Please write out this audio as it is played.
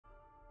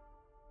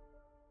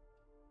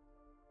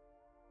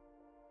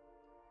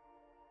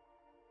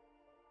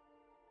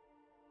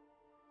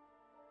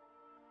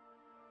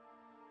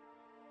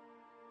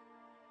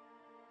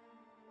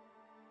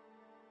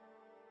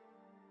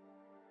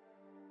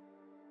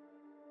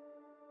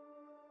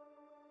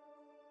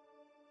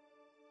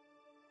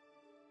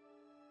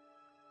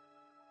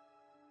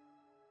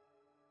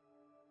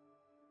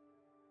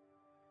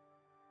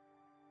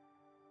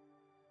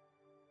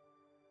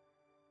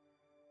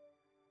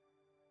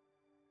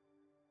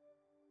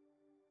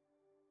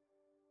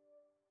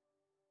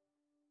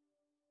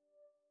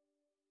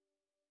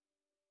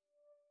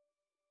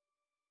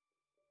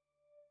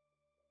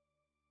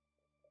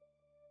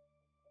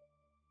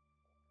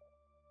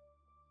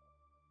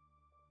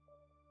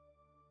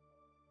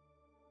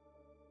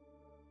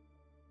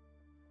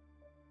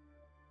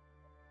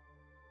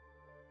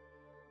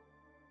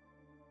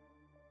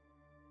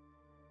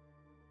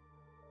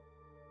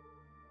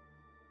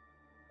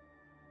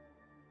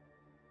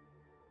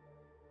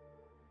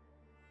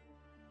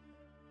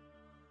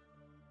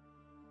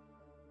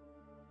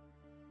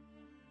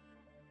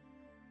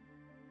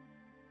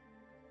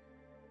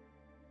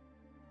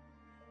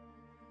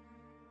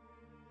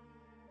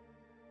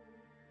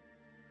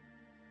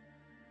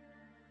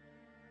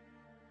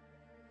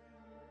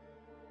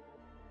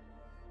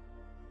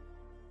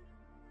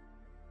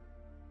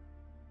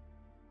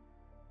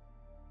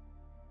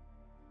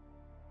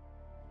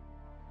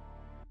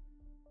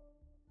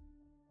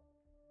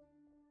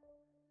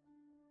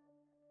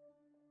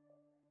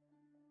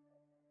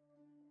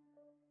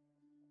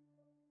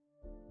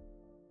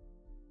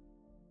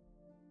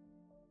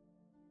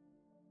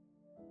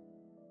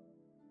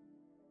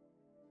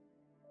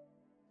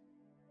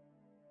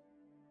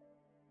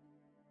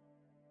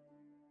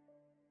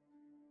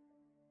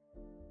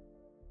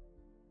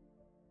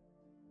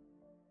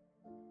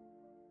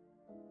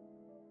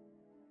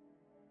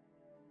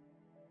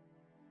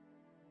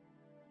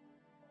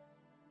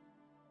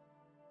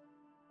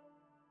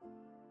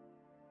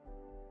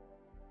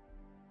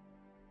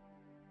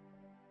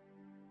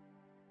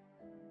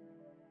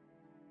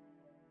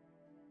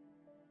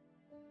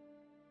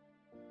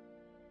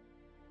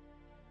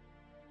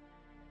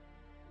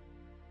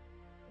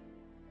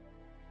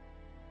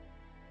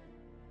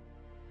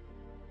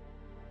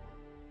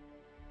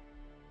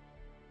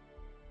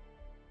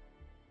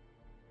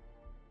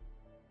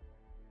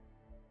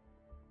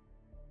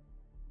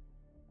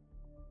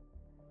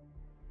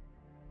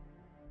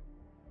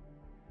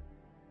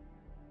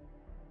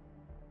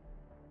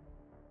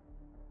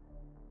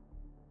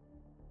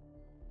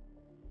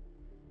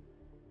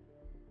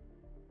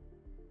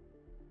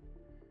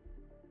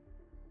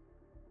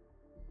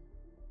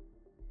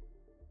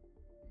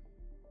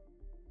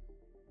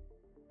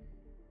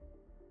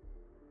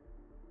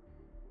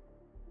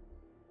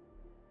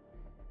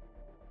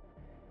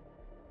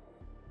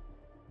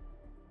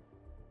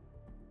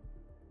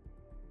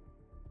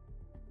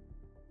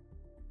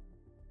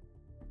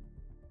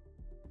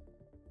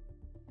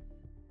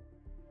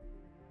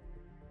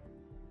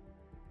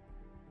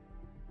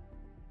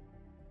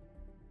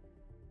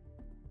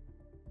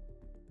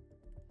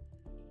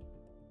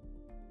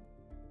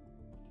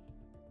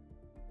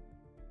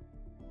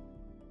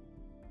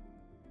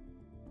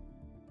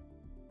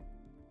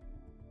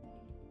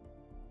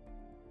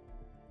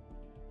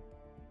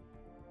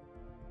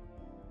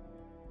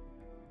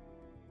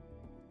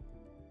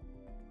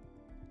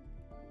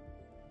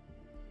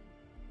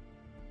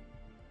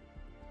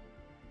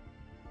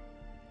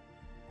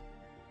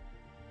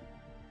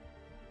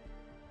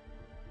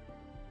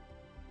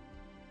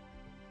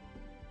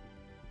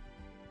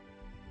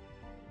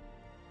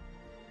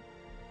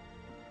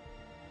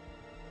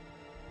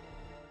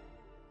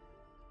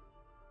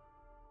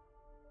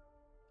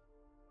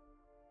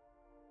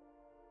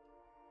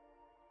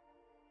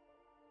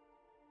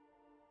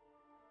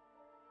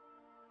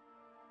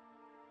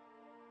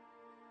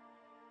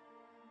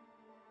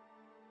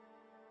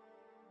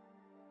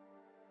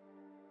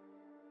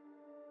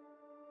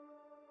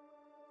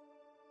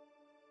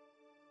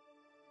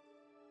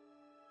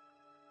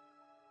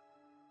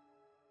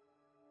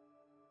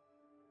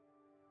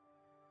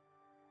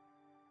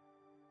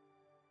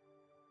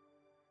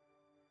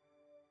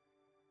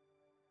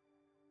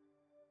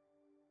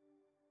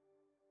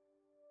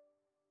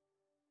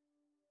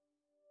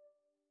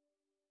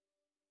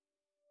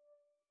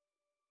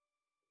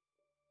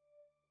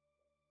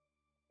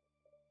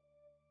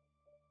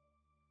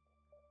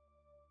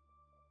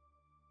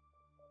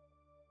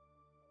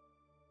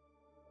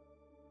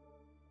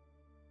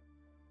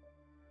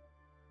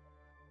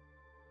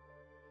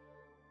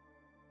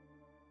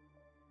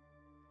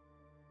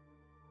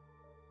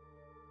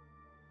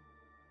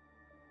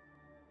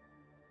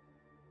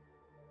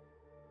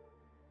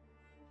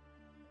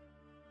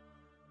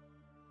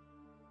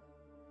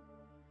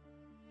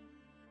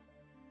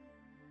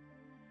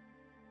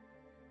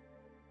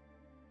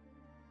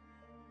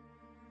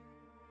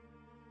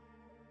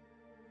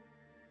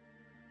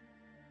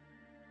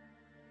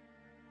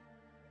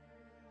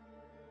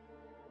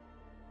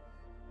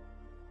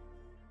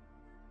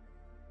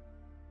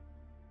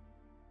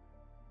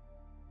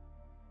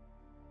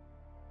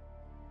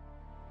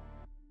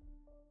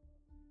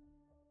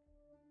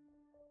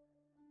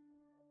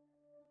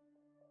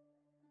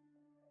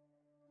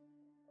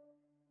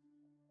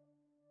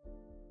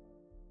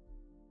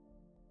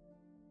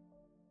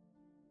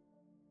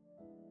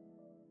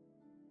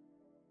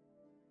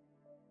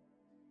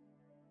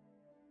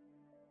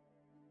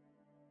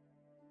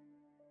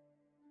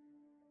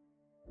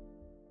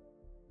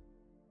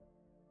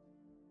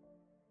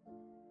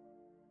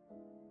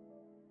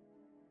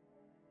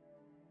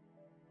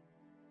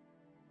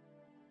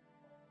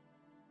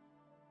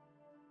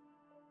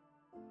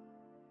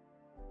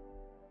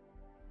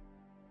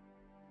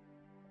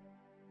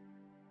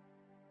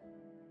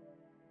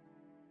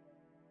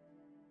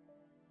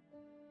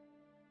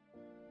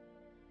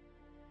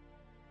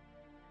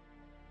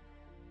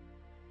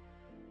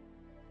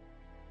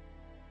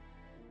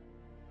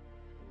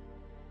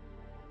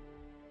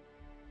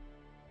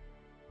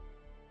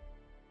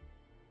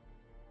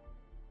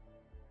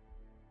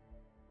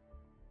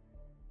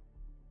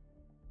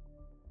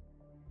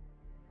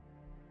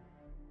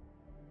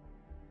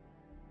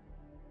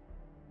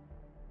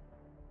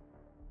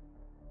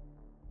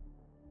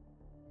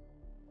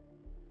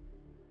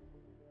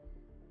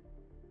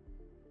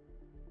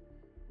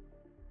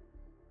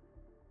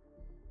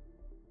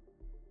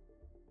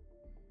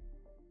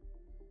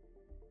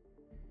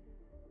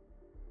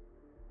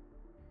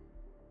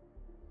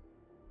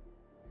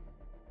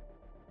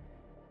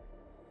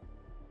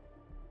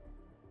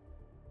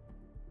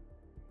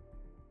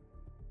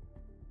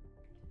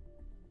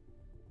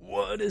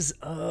What is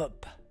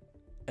up,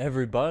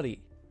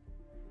 everybody?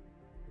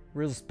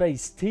 Real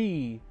Space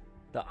T,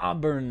 the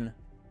Auburn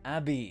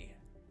Abbey.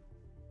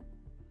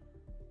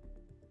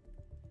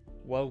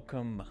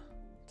 Welcome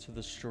to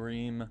the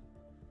stream.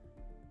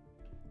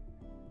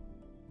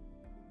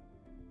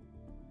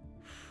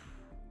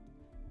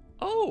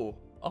 Oh,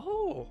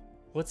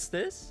 what's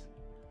this?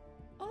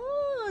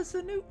 Oh, it's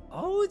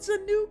a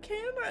new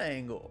camera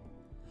angle.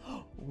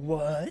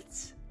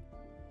 What?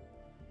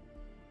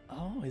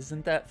 Oh,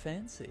 isn't that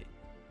fancy?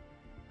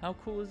 How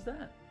cool is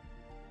that?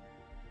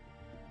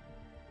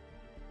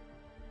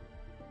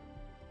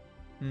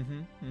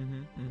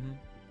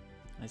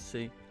 I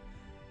see.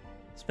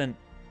 Spent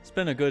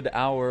a good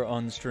hour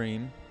on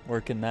stream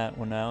working that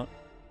one out.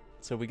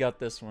 So we got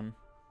this one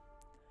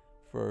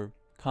for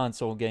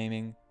console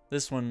gaming.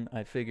 This one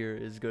I figure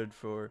is good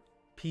for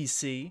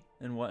PC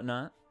and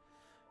whatnot,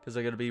 because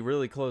I gotta be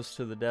really close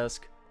to the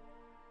desk.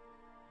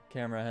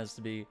 Camera has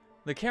to be.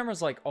 The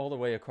camera's like all the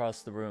way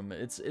across the room.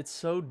 It's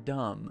so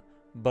dumb,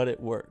 but it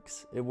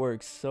works. It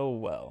works so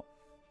well.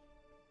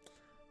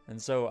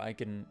 And so I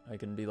can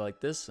be like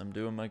this. I'm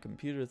doing my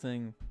computer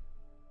thing,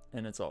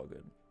 and it's all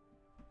good.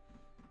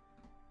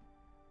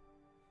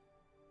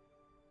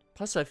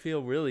 Plus, I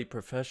feel really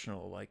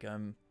professional, like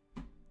I'm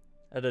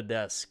at a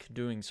desk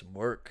doing some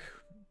work.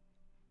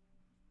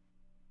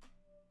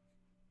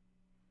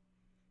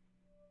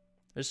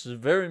 This is a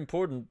very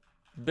important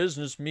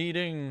business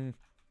meeting.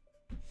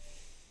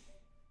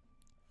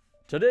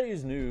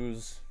 Today's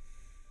news.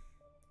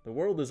 The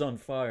world is on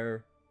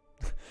fire.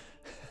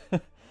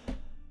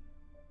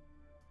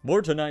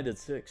 More tonight at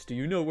 6. Do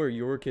you know where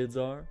your kids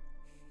are?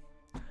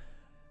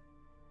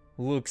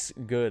 Looks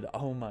good.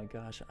 Oh my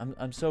gosh.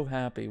 I'm so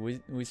happy.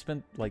 We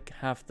spent like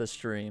half the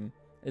stream.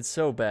 It's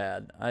so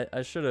bad.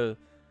 I should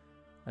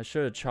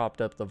have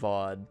chopped up the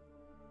VOD,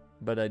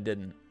 but I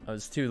didn't. I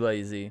was too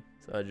lazy.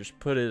 So I just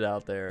put it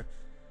out there,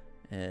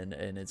 and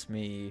it's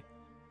me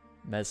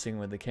messing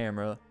with the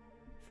camera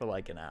for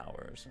like an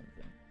hour or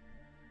something.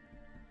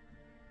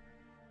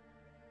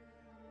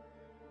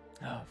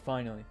 Oh,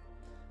 finally.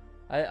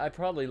 I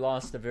probably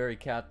lost a very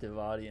captive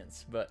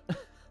audience, but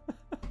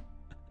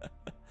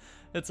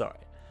it's all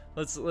right.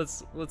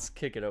 Let's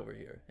kick it over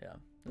here. Yeah,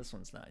 this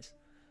one's nice.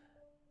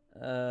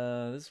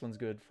 This one's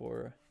good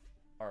for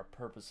our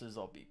purposes.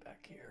 I'll be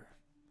back here.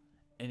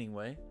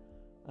 Anyway,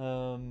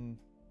 how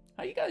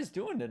you guys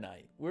doing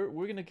tonight?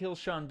 We're gonna kill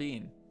Sean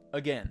Bean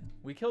again.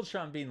 We killed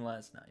Sean Bean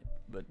last night,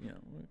 but you know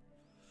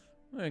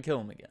we're gonna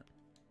kill him again.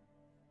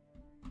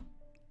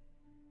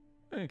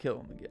 We're gonna kill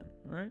him again.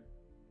 All right.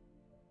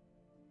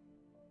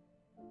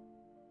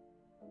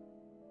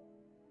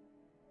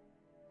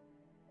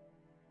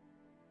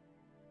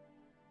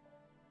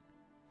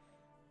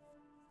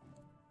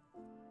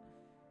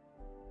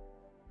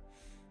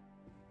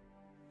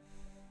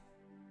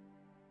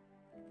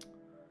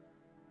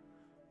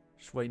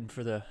 Just waiting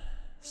for the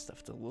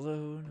stuff to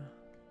load.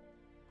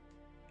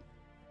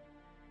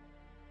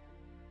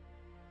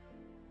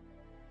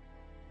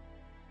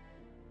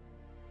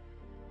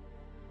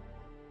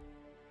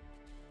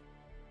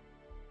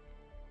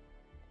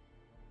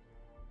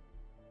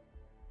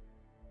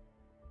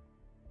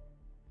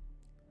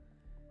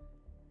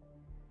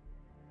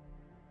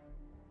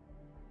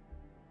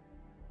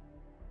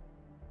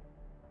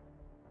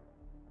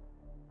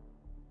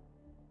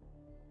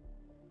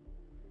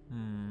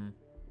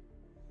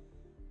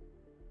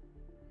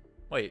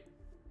 Wait.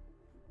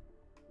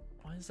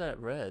 Why is that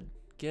red?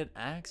 Get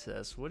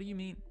access? What do you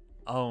mean?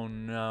 Oh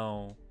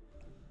no.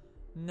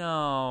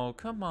 No,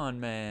 come on,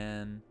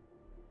 man.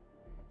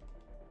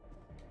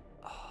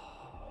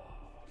 Oh,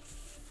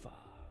 fuck.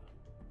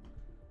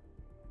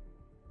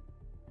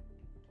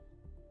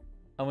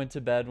 I went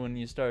to bed when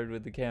you started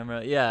with the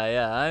camera. Yeah,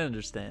 I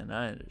understand.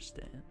 I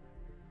understand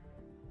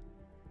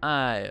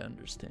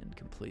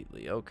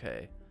completely.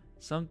 Okay.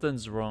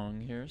 Something's wrong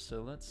here,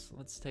 so let's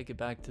take it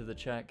back to the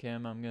chat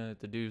cam. I'm gonna have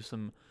to do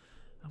some.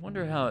 I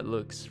wonder how it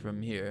looks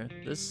from here.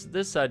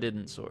 This I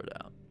didn't sort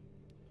out.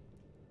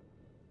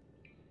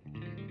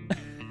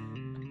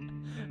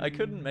 I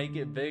couldn't make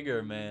it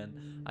bigger,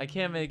 man. I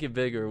can't make it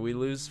bigger. We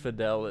lose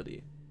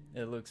fidelity.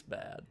 It looks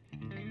bad.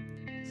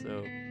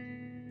 So,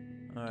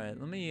 all right.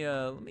 Let me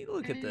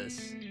look at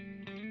this,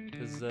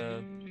 cause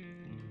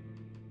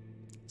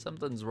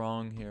something's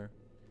wrong here.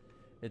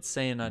 It's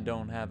saying I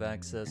don't have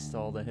access to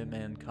all the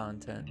Hitman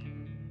content.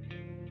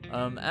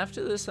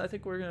 After this, I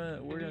think we're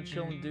gonna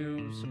chill and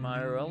do some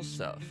IRL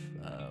stuff,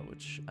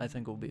 which I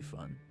think will be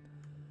fun.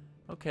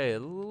 Okay, it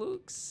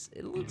looks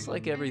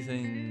like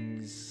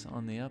everything's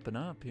on the up and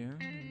up here.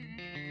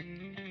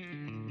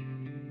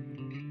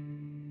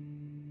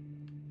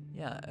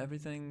 Yeah,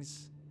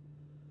 everything's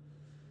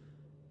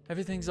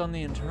on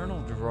the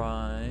internal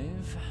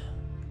drive.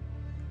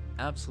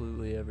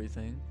 Absolutely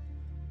everything.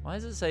 Why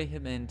does it say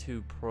Hitman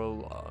 2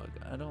 Prologue?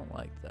 I don't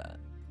like that.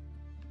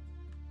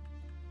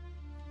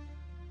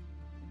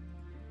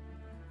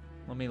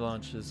 Let me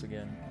launch this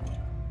again.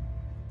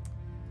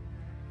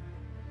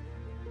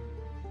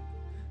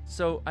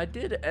 So I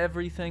did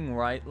everything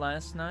right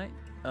last night,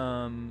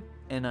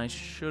 and I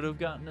should have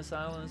gotten a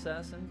silent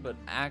assassin, but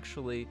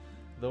actually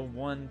the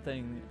one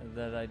thing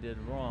that I did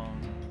wrong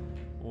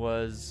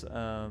was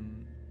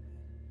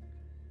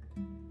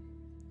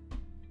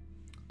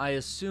I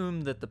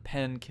assumed that the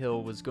pen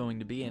kill was going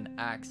to be an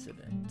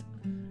accident,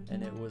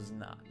 and it was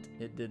not.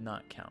 It did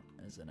not count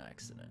as an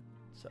accident.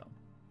 So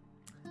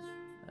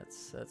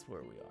that's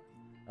where we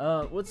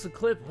are. What's the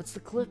clip? What's the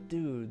clip,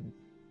 dude?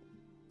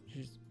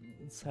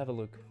 Let's have a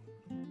look.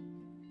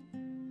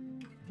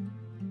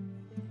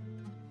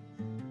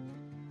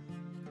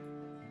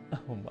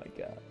 Oh my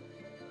god.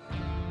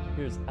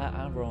 Here's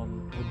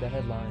Aaron with the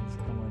headlines.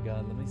 Oh my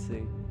god, let me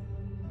see.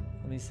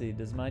 Let me see.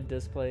 Does my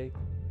display,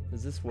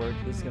 does this work?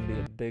 This is gonna be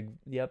a big,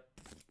 yep.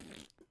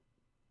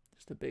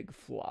 Just a big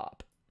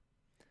flop.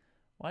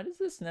 Why does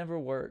this never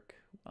work?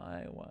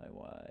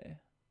 Why?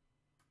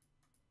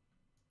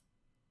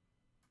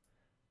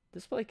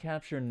 Display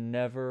capture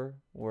never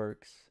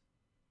works.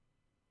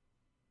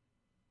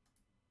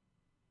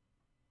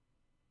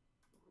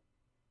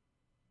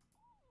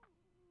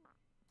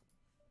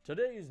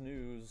 Today's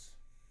news.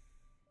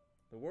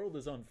 The world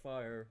is on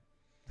fire.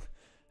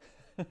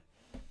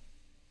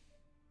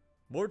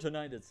 More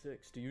tonight at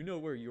 6. Do you know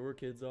where your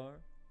kids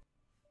are?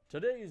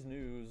 Today's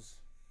news.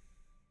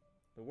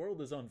 The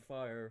world is on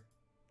fire.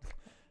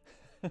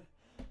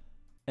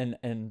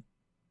 and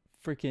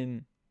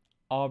freaking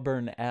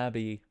Auburn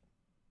Abbey.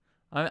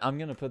 I'm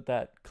gonna put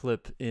that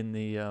clip in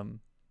the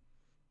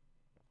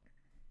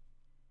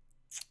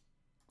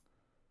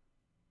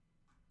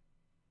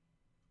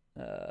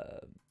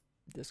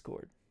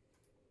Discord.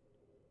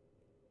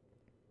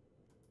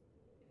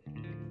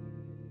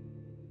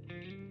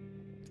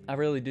 I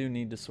really do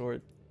need to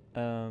sort,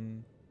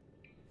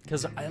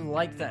 because I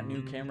like that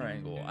new camera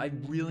angle. I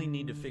really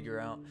need to figure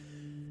out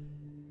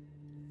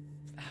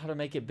how to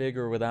make it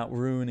bigger without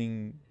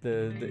ruining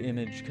the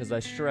image, because I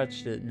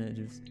stretched it and it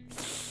just...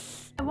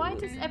 Why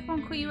does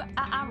everyone call you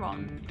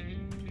Aaron?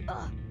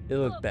 It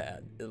looked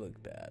bad. It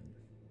looked bad.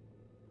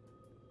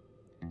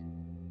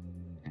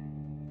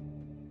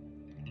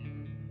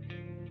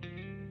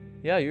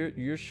 Yeah,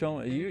 you're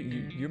showing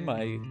you're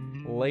my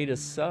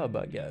latest sub,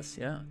 I guess.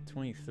 Yeah,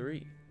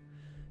 23.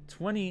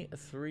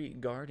 23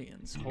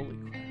 Guardians. Holy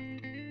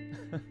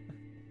crap.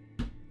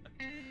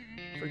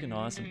 Freaking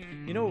awesome.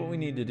 You know what we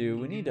need to do?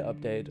 We need to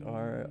update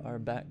our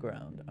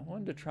background. I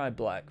wanted to try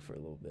black for a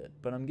little bit,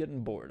 but I'm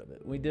getting bored of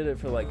it. We did it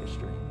for like a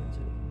stream or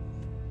two.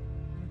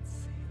 Let's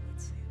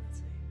see.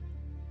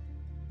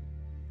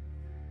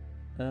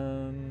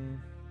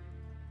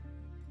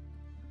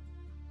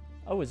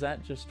 Oh, is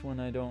that just when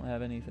I don't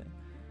have anything?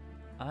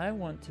 I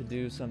want to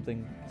do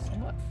something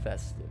somewhat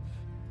festive.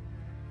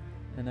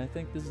 And I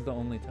think this is the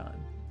only time.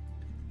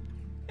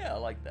 Yeah, I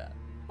like that.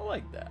 I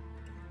like that.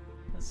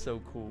 That's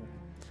so cool.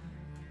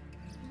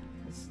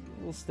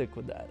 We'll stick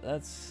with that.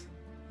 That's...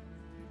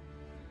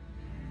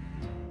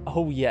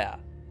 Oh yeah,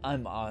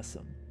 I'm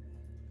awesome.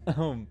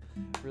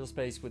 Real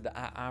space with the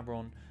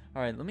Abron.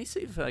 Alright, let me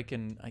see if I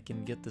can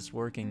get this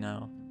working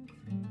now.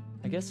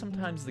 I guess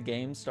sometimes the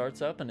game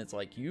starts up and it's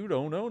like, you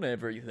don't own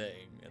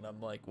everything. And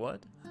I'm like,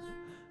 what?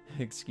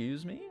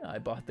 Excuse me? I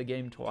bought the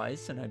game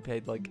twice and I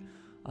paid like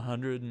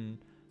 $150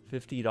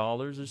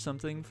 or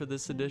something for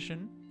this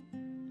edition.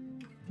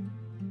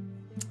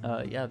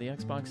 Yeah, the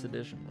Xbox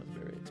edition was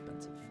very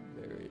expensive.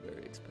 Very,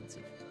 very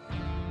expensive.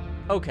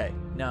 Okay,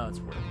 now it's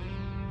working.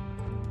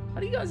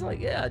 How do you guys like,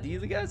 yeah, do you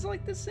guys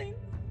like this scene?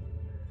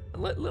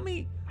 Let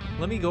me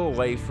go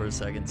away for a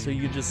second so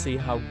you just see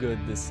how good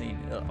this scene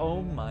is.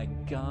 Oh my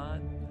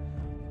god.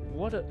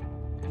 What a,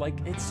 like,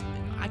 it's,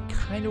 I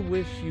kind of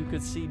wish you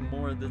could see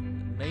more of the,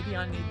 maybe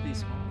I need to be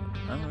smaller.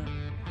 I don't know.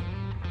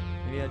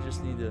 Maybe I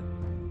just need to,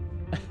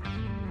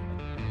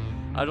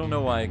 I don't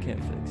know why I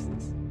can't fix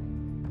this.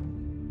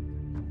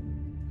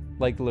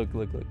 Like, look.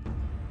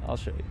 I'll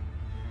show you.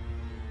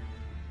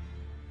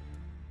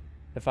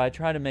 If I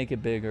try to make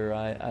it bigger,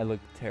 I look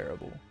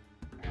terrible.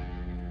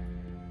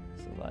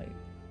 So, like...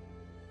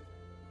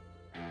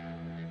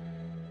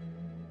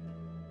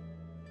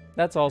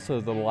 That's also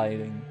the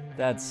lighting.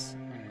 That's...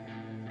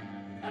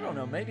 I don't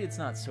know, maybe it's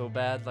not so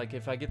bad. Like,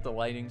 if I get the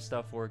lighting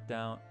stuff worked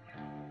out...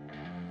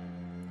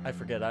 I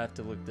forget, I have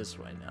to look this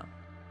way now.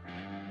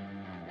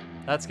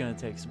 That's gonna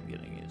take some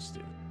getting used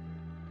to.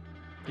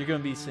 You're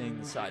gonna be seeing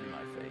the side of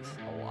my face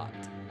a lot.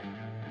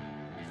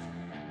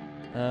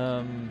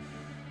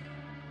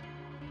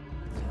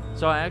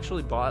 So I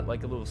actually bought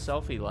like a little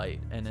selfie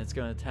light, and it's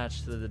gonna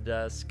attach to the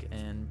desk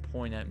and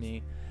point at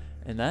me,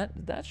 and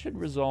that should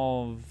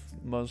resolve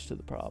most of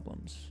the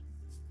problems.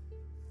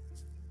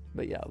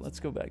 But yeah, let's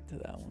go back to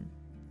that one.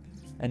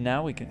 And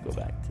now we can go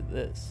back to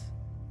this.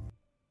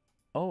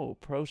 Oh,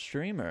 pro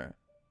streamer.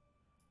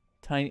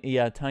 Tiny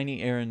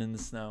Aaron in the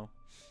snow.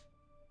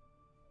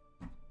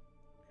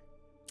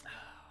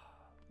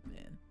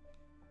 Man.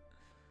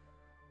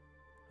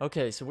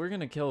 Okay, so we're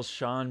gonna kill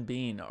Sean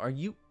Bean. Are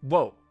you...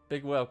 Whoa,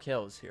 Big Whale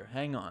Kale is here.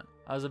 Hang on.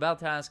 I was about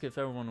to ask if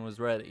everyone was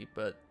ready,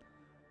 but...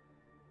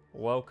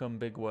 Welcome,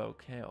 Big Whale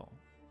Kale.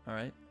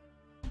 Alright.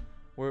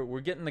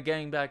 we're getting the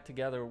gang back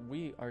together.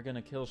 We are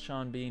gonna kill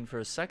Sean Bean for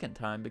a second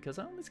time because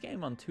I own this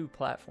game on 2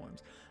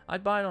 platforms.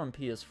 I'd buy it on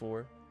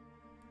PS4.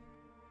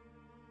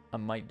 I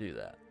might do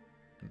that.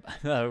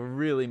 I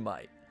really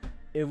might.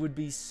 It would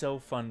be so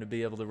fun to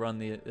be able to run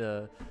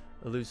the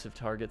elusive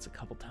targets a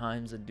couple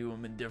times and do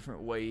them in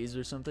different ways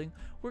or something.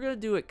 We're gonna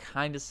do it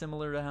kind of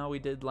similar to how we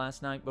did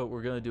last night, but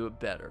we're gonna do it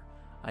better.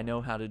 I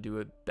know how to do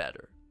it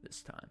better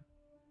this time.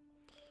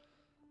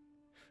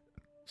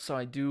 So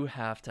I do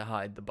have to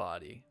hide the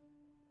body.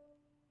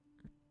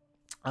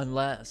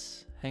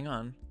 Unless, hang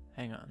on.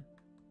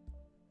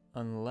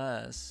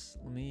 Unless,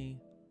 let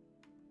me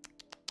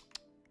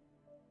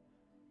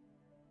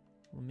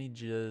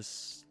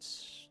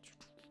just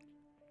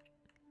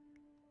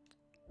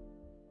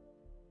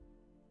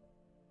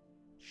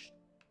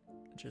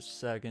a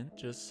second.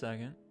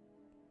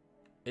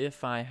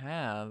 If I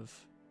have,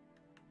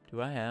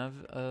 do I have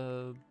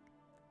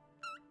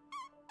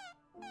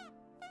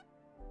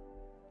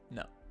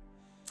no.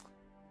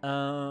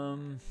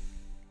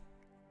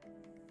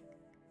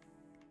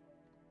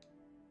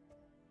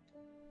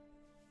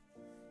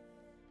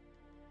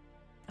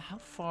 How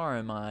far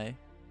am I?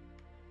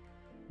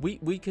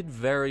 We could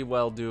very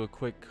well do a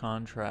quick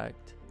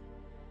contract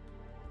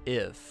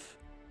if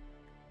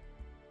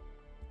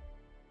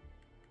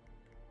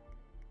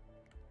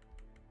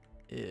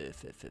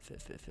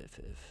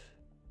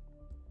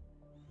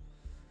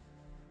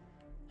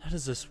how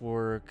does this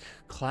work?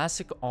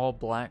 Classic all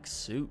black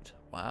suit.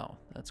 Wow,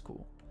 that's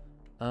cool.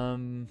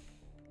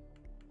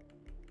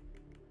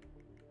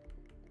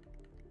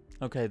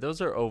 Okay,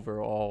 those are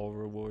overall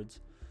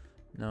rewards.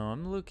 No,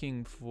 I'm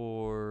looking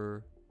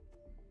for,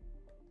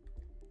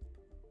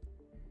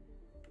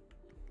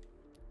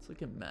 let's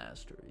look at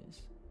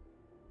masteries.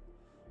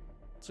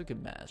 Let's look at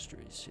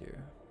masteries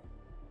here.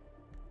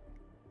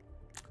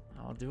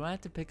 Oh, do I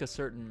have to pick a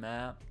certain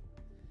map?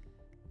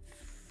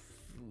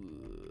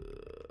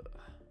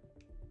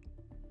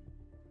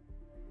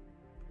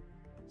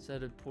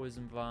 Setted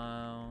poison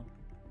vial.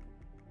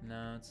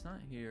 No, it's not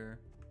here.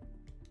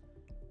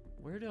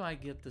 Where do I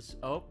get this?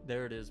 Oh,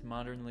 there it is.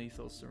 Modern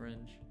lethal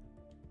syringe.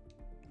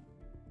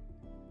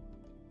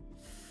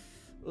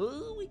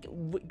 Oh,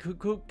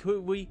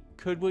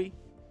 could we?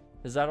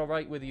 Is that all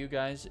right with you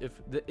guys? If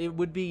it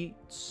would be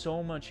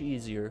so much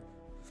easier,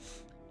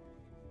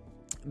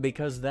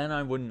 because then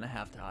I wouldn't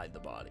have to hide the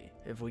body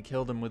if we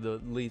killed him with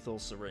a lethal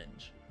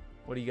syringe.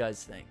 What do you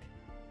guys think?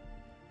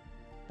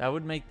 That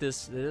would make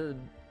this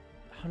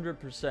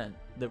 100%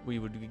 that we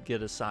would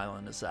get a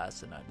silent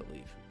assassin, I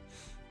believe.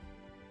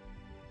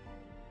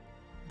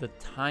 The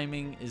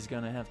timing is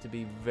gonna have to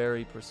be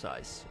very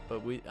precise,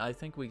 but I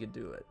think we could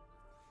do it.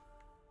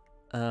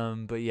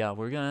 But yeah,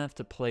 we're gonna have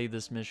to play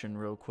this mission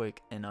real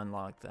quick and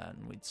unlock that,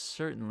 and we'd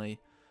certainly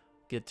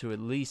get to at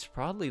least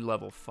probably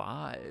level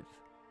 5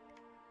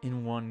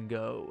 in one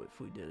go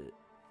if we did it.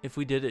 If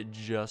we did it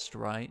just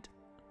right.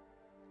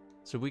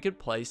 So we could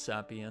play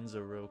Sapienza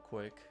real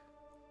quick.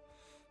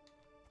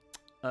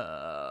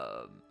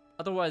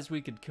 Otherwise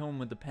we could kill him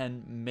with the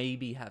pen,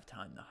 maybe have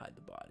time to hide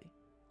the body.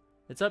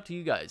 It's up to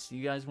you guys. Do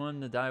you guys want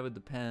him to die with the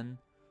pen?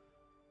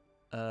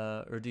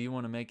 Or do you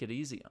want to make it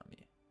easy on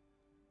me?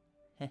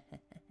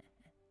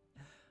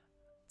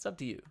 It's up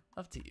to you.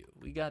 Up to you.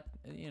 We got,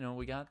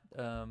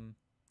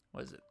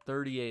 what is it?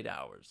 38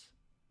 hours.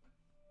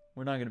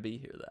 We're not going to be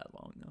here that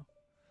long, though.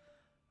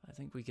 I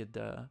think we could,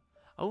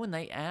 oh, and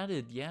they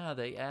added, yeah,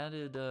 they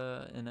added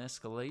an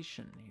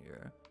escalation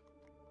here.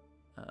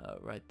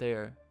 Right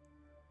there.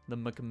 The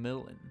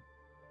Macmillan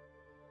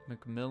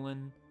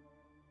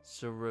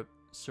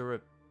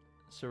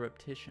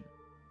surreptition.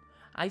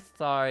 I'm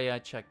sorry, I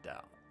checked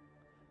out.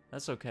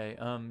 That's okay.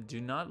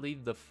 Do not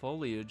leave the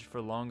foliage for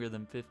longer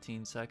than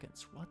 15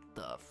 seconds. What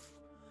the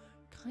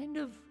kind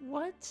of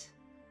what?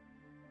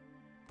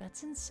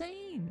 That's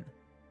insane.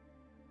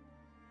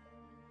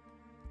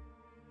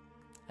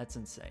 That's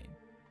insane.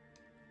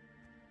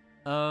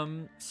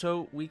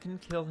 So we can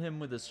kill him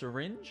with a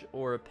syringe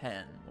or a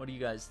pen. What do you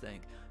guys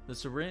think? The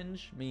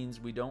syringe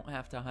means we don't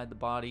have to hide the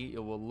body.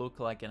 It will look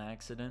like an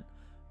accident.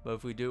 But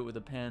if we do it with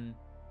a pen,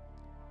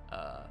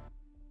 then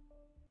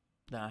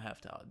I have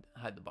to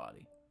hide the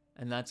body.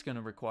 And that's going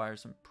to require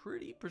some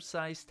pretty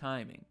precise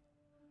timing.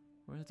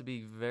 We're going to have to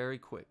be very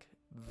quick,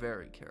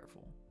 very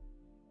careful.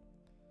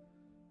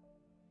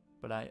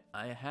 But I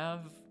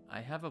have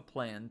a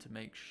plan to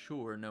make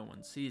sure no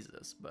one sees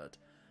us, but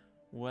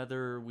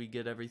whether we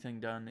get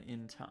everything done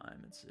in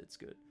time, it's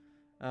good.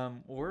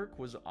 Work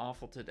was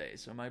awful today,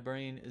 so my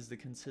brain is the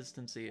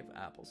consistency of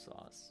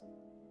applesauce.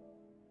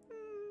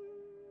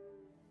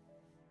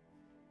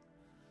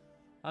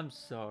 I'm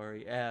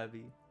sorry,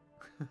 Abby.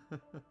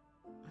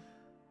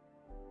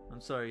 I'm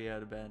sorry you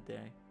had a bad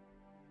day.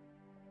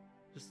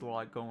 Just a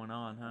lot going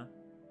on, huh?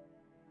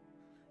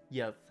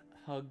 Yeah,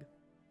 hug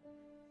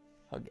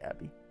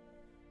Abby.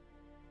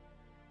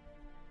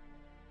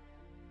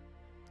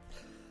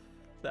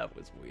 That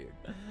was weird.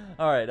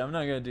 Alright, I'm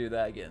not gonna do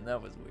that again.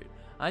 That was weird.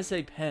 I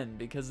say pen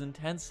because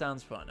intense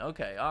sounds fun.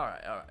 Okay,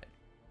 alright.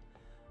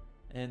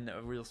 And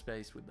a real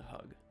space with the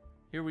hug.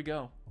 Here we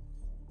go.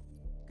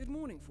 Good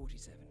morning,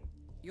 47.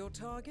 Your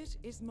target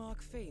is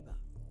Mark Faber,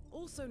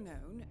 also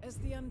known as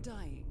the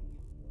Undying.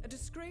 A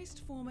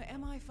disgraced former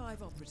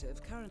MI5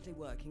 operative currently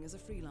working as a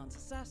freelance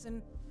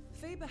assassin,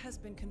 Faber has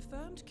been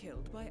confirmed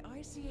killed by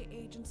ICA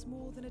agents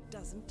more than a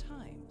dozen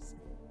times.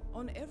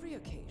 On every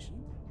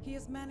occasion, he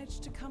has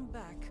managed to come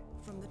back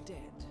from the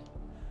dead.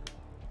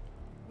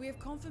 We have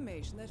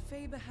confirmation that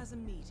Faber has a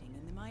meeting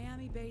in the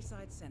Miami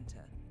Bayside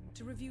Center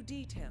to review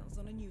details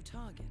on a new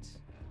target.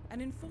 An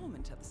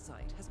informant at the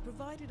site has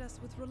provided us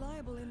with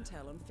reliable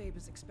intel on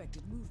Faber's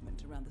expected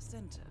movement around the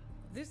center.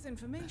 This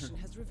information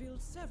has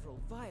revealed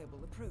several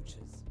viable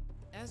approaches.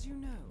 As you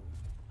know,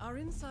 our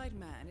inside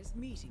man is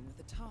meeting with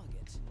the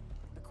target.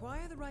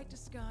 Acquire the right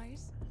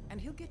disguise,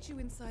 and he'll get you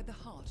inside the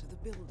heart of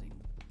the building.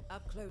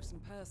 Up close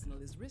and personal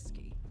is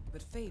risky,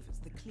 but favors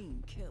the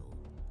clean kill.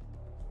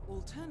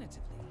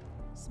 Alternatively,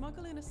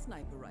 smuggle in a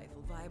sniper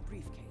rifle via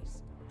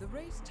briefcase. The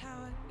race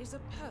tower is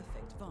a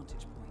perfect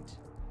vantage point,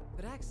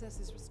 but access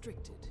is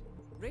restricted.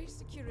 Race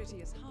security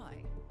is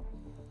high.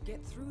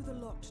 Get through the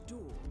locked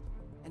door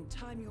and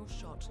time your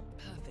shot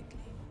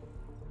perfectly.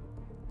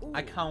 Or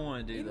I kind of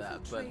want to do that,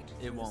 but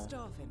it won't. The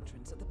staff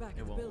entrance at the back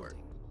It of the won't building. work.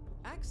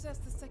 Access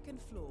the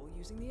second floor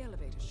using the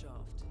elevator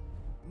shaft.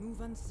 Move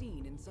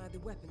unseen inside the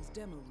weapons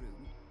demo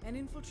room and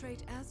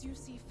infiltrate as you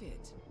see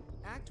fit.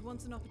 Act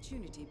once an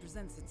opportunity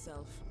presents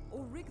itself,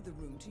 or rig the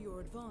room to your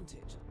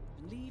advantage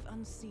and leave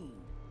unseen.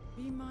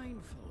 Be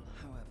mindful,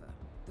 however.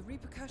 The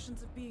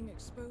repercussions of being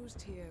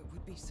exposed here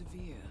would be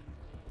severe.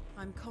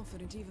 I'm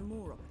confident even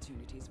more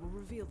opportunities will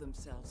reveal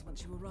themselves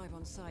once you arrive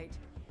on site.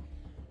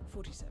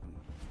 47.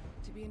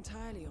 To be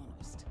entirely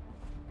honest,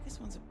 this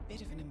one's a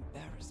bit of an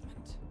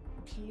embarrassment.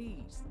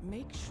 Please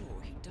make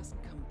sure he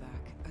doesn't come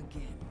back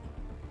again.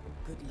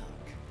 Good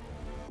luck.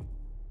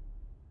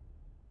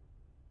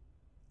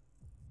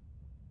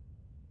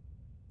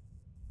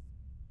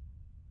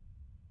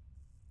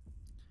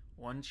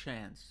 One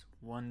chance,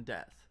 one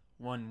death,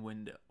 one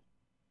window.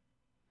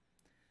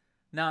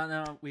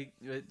 No, we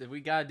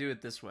gotta do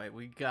it this way.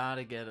 We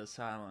gotta get a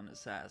silent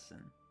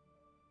assassin.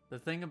 The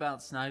thing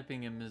about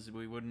sniping him is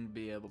we wouldn't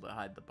be able to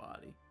hide the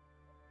body.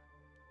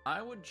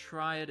 I would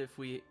try it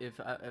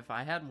if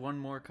I had one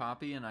more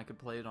copy and I could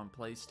play it on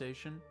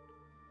PlayStation.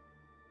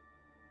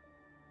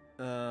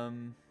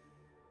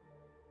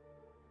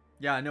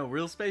 Yeah, I know.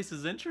 Real Space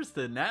is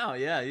interested now.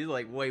 Yeah, he's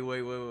like,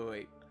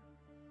 wait.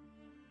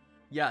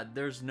 Yeah,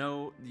 there's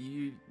no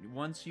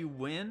once you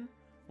win,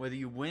 whether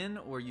you win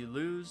or you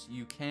lose,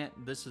 you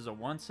can't. This is a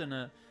one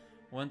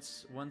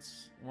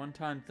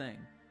time thing.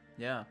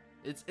 Yeah,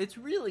 it's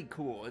really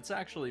cool. It's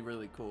actually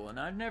really cool, and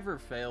I've never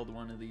failed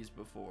one of these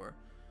before.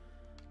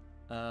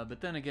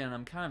 But then again,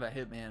 I'm kind of a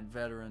Hitman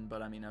veteran,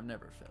 but I mean, I've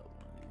never failed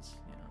one of these.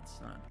 You know,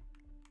 it's not.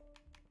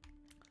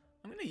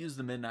 I'm gonna use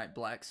the Midnight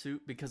Black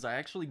suit because I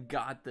actually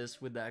got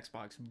this with the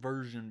Xbox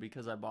version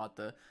because I bought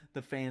the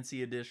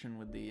fancy edition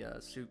with the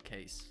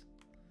suitcase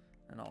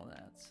and all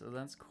that. So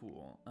that's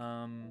cool.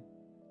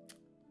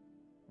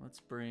 Let's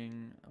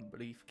bring a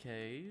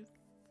briefcase.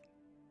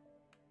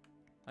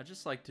 I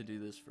just like to do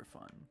this for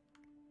fun.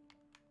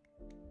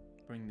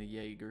 Bring the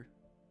Jaeger.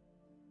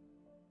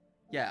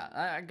 Yeah,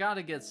 I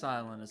gotta get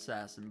Silent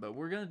Assassin, but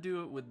we're gonna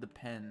do it with the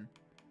pen.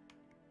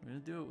 We're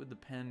gonna do it with the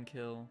pen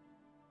kill.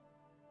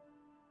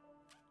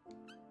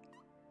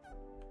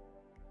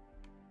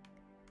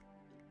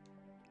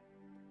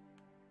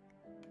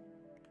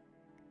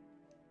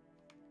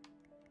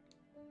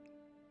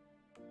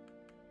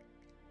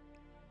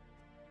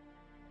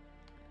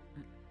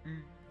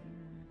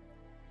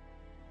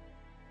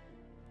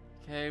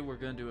 Okay, we're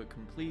gonna do it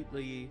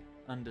completely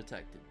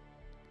undetected.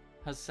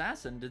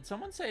 Assassin? Did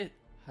someone say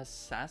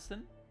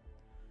assassin?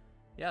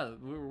 Yeah,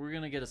 we're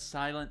gonna get a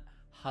silent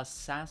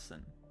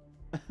assassin.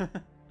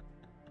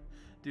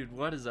 Dude,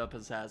 what is up,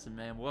 assassin,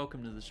 man?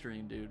 Welcome to the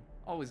stream, dude.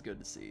 Always good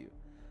to see you.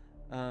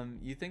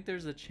 You think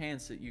there's a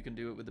chance that you can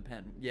do it with the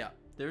pen? Yeah,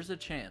 there's a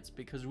chance,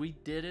 because we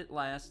did it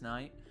last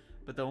night,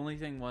 but the only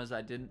thing was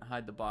I didn't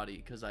hide the body,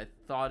 because I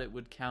thought it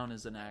would count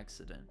as an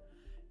accident.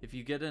 If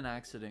you get an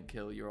accident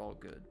kill, you're all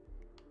good.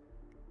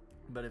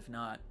 But if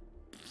not,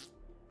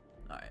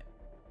 alright.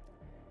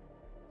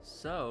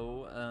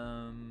 So,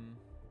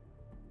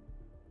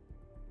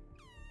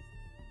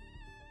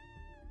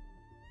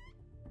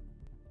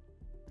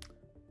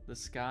 the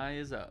sky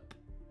is up.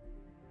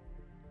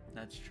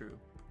 That's true.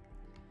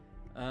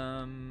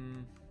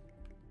 So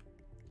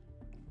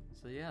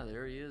yeah,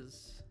 there he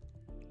is.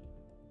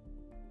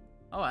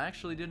 Oh, I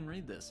actually didn't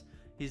read this.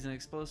 He's an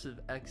explosive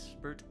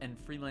expert and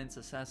freelance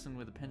assassin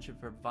with a penchant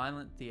for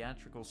violent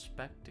theatrical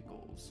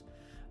spectacles.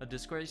 A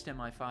disgraced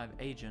MI5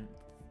 agent,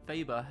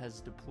 Faber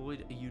has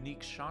deployed a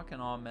unique shock and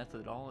awe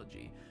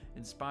methodology,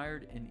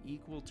 inspired in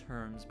equal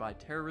terms by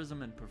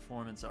terrorism and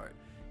performance art.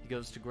 He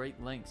goes to great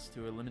lengths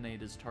to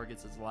eliminate his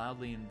targets as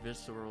loudly and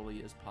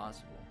viscerally as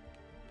possible.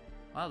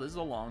 Wow, this is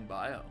a long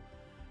bio.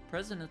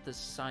 Present at the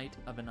site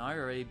of an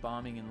IRA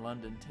bombing in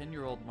London,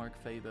 10-year-old Mark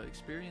Faber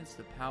experienced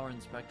the power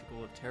and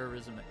spectacle of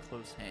terrorism at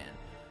close hand.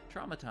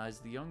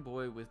 Traumatized, the young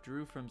boy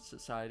withdrew from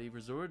society,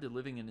 resorted to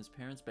living in his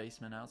parents'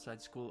 basement outside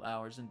school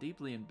hours, and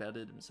deeply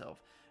embedded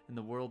himself in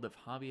the world of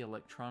hobby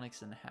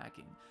electronics and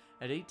hacking.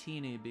 At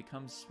 18, he had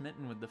become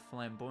smitten with the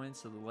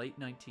flamboyance of the late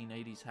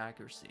 1980s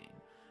hacker scene.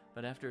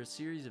 But after a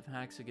series of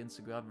hacks against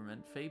the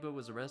government, Faba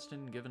was arrested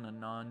and given a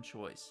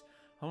non-choice: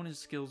 hone his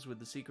skills with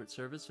the Secret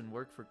Service and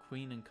work for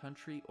Queen and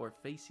Country, or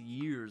face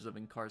years of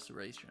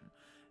incarceration.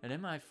 At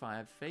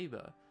MI5,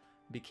 Faba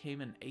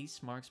became an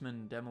ace marksman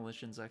and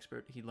demolitions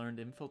expert. He learned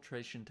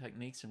infiltration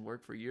techniques and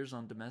worked for years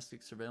on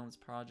domestic surveillance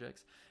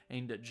projects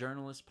aimed at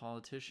journalists,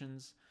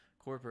 politicians,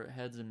 corporate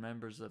heads, and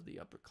members of the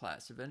upper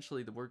class.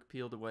 Eventually, the work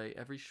peeled away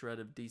every shred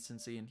of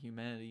decency and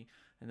humanity,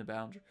 and the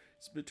boundaries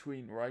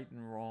between right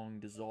and wrong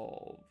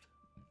dissolved.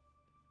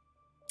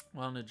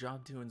 While on a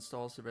job to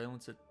install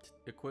surveillance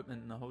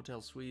equipment in the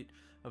hotel suite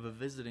of a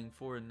visiting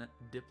foreign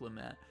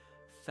diplomat,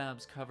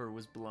 Fab's cover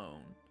was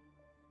blown.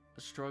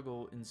 A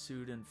struggle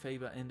ensued, and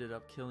Faba ended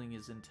up killing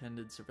his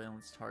intended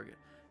surveillance target.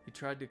 He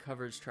tried to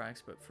cover his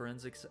tracks, but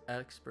forensics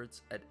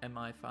experts at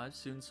MI5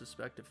 soon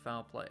suspected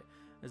foul play.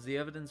 As the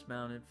evidence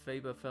mounted,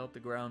 Faba felt the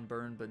ground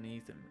burn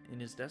beneath him.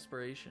 In his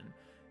desperation,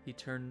 he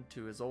turned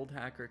to his old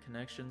hacker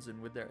connections, and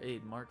with their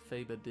aid, Mark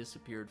Faba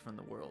disappeared from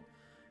the world.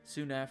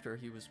 Soon after,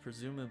 he was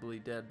presumably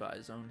dead by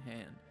his own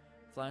hand.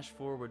 Flash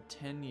forward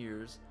 10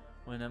 years,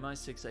 when an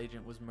MI6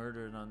 agent was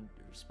murdered under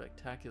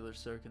spectacular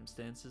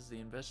circumstances. The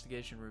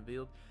investigation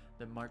revealed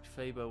that Mark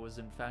Faba was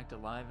in fact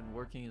alive and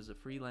working as a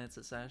freelance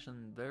assassin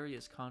in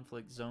various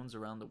conflict zones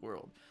around the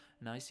world.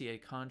 An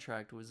ICA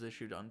contract was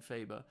issued on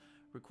Faba,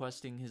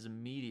 requesting his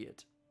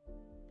immediate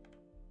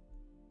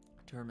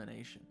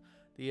termination.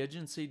 The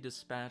agency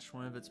dispatched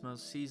one of its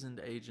most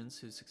seasoned agents,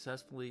 who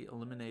successfully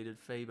eliminated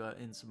Faba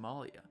in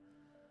Somalia.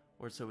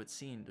 Or so it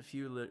seemed. A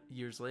few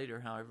years later,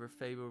 however,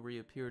 Faba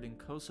reappeared in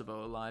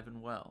Kosovo alive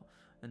and well,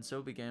 and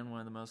so began one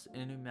of the most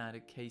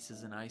enigmatic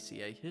cases in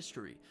ICA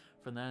history.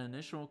 From that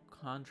initial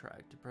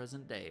contract to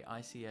present day,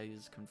 ICA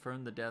has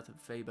confirmed the death of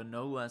Faba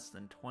no less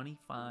than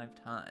 25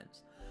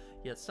 times.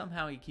 Yet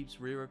somehow he keeps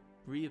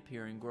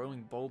reappearing,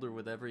 growing bolder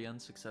with every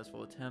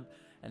unsuccessful attempt,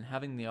 and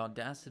having the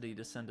audacity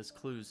to send us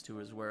clues to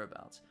his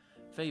whereabouts.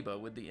 Faba,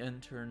 with the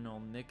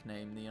internal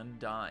nickname The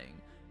Undying,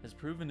 has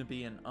proven to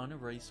be an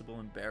unerasable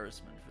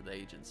embarrassment for the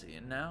agency,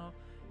 and now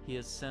he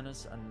has sent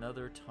us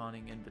another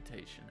taunting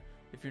invitation.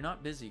 If you're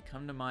not busy,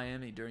 come to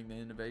Miami during the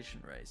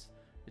innovation race.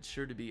 It's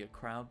sure to be a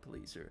crowd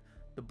pleaser.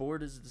 The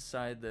board has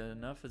decided that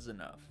enough is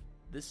enough.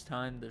 This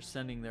time, they're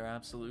sending their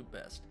absolute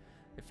best.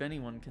 If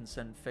anyone can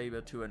send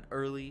Faba to an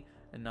early,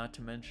 and not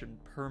to mention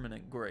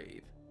permanent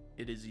grave,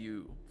 it is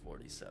you,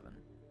 47.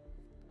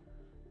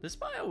 This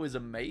bio is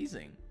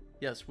amazing.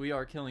 Yes, we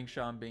are killing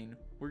Sean Bean.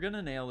 We're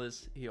gonna nail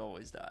this. He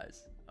always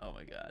dies. Oh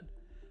my god.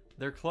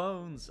 They're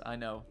clones. I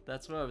know.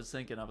 That's what I was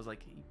thinking. I was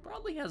like, he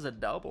probably has a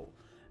double.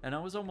 And I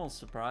was almost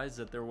surprised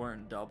that there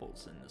weren't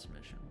doubles in this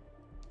mission.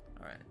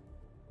 Alright.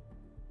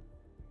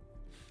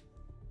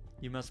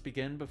 You must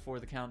begin before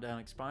the countdown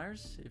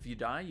expires. If you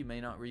die, you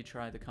may not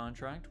retry the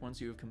contract.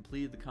 Once you have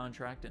completed the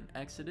contract and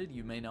exited,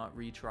 you may not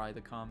retry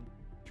the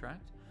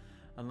contract.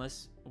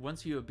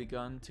 Once you have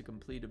begun to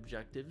complete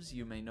objectives,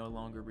 you may no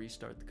longer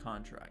restart the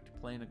contract.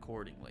 Plan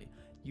accordingly.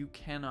 You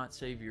cannot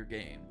save your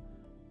game,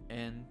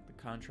 and the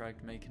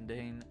contract may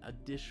contain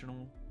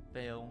additional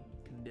fail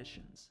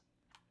conditions.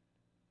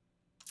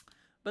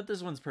 But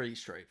this one's pretty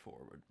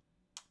straightforward.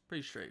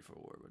 Pretty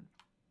straightforward.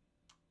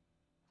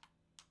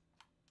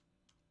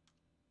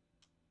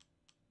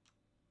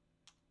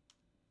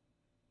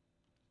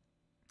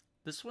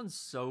 This one's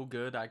so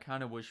good, I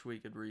kind of wish we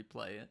could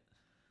replay it.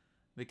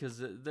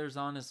 Because there's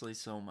honestly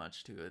so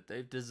much to it.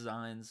 They've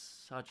designed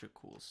such a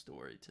cool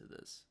story to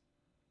this.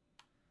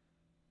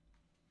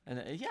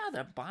 And yeah,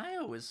 that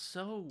bio is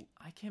so...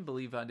 I can't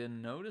believe I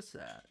didn't notice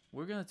that.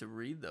 We're going to have to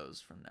read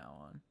those from now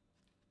on.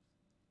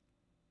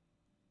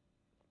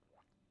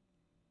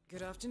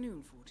 Good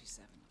afternoon,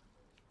 47.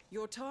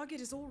 Your target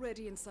is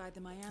already inside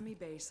the Miami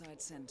Bayside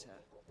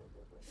Center.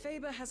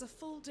 Faba has a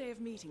full day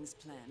of meetings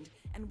planned,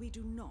 and we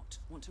do not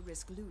want to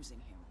risk losing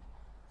him.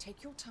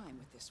 Take your time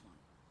with this one.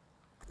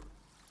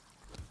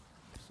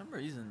 For some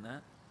reason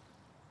that...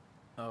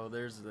 Oh,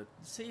 there's the...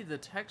 See, the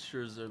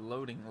textures are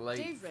loading late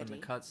Dave from Reddy,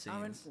 the cutscenes.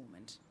 our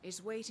informant,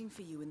 is waiting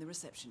for you in the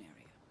reception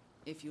area.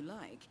 If you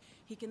like,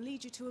 he can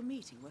lead you to a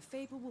meeting where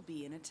Faba will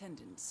be in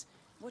attendance.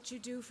 What you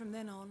do from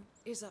then on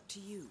is up to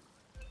you.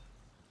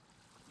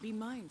 Be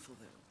mindful,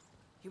 though.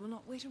 He will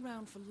not wait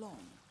around for long.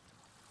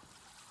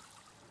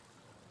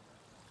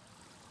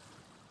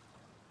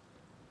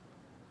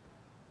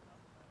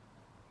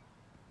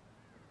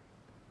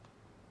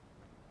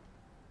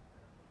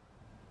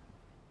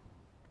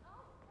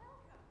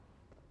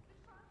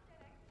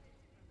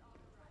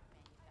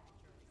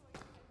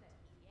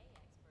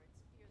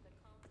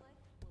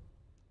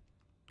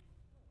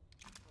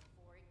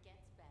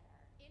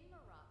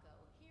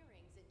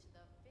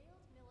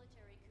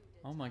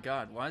 Oh my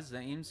god, why is the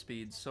aim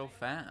speed so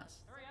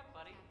fast? Hurry up,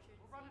 buddy.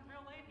 We're running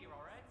real late here,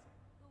 all right?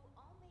 Who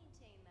all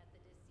maintain that the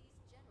deceased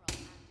general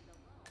acted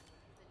alone in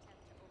his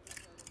attempt to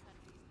overthrow the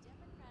country's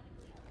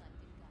democratically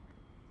elected government.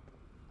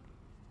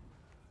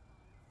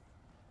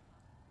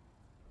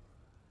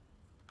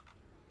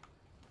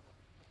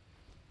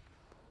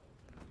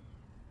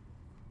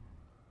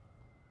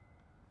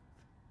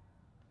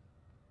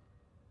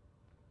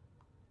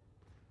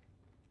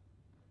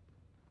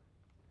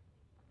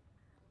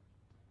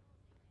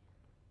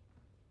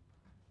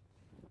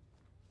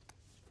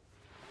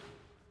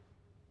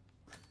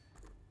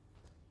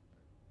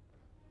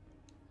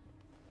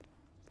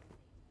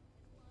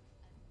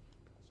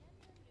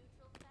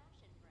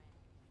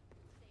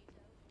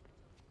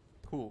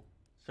 Cool.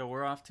 So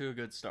we're off to a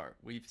good start.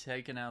 We've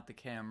taken out the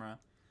camera.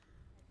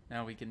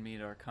 Now we can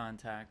meet our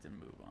contact and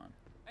move on.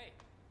 Hey,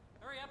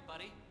 hurry up,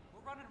 buddy.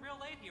 We're running real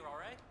late here, all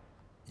right?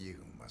 You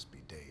must be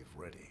Dave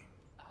Reddy.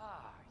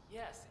 Ah,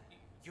 yes.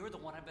 You're the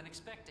one I've been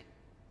expecting.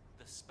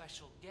 The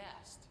special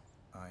guest.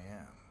 I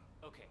am.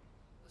 Okay,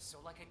 so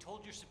like I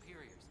told your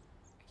superiors,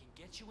 I can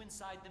get you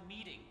inside the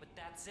meeting, but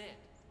that's it.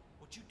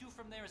 What you do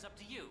from there is up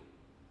to you.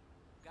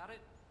 Got it?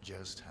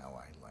 Just how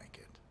I like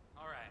it.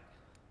 All right.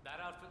 That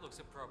outfit looks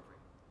appropriate.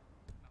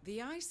 The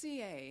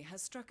ICA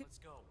has struck a... Let's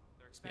go.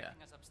 They're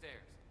expecting us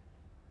upstairs.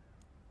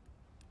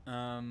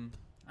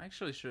 I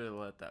actually should have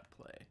let that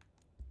play.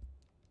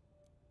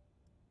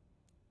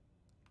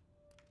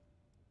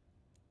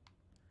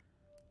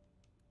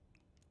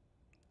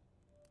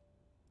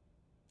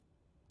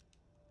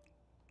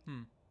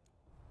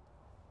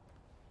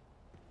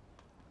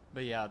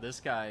 But yeah, this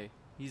guy,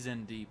 he's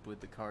in deep with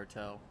the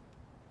cartel.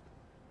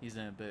 He's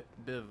in a bit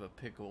of a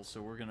pickle,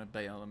 so we're gonna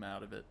bail him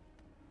out of it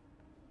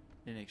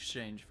in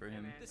exchange for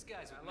him. Man, This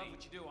guy's I with love me.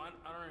 what you do. I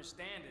don't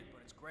understand it,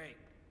 but it's great.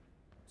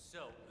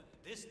 So,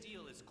 this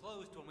deal is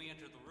closed when we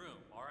enter the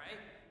room, all right?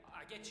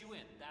 I get you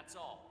in, that's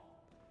all.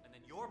 And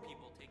then your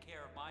people take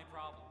care of my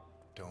problem.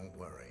 Don't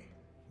worry.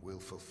 We'll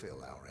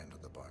fulfill our end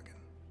of the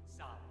bargain.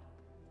 Solid.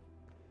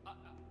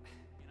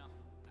 You know,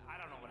 I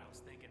don't know what I was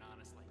thinking,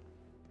 honestly.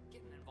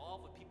 Getting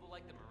involved with people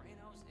like the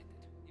Morenos, it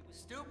was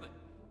stupid.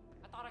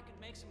 I thought I could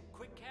make some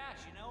quick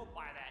cash, you know?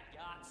 Buy that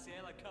yacht,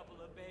 sail a couple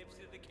of babes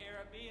to the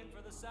Caribbean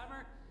for the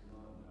summer.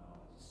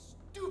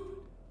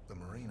 Stupid! The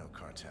Moreno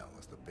cartel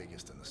is the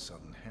biggest in the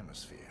Southern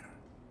Hemisphere.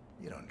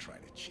 You don't try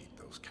to cheat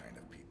those kind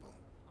of people.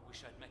 I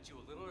wish I'd met you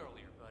a little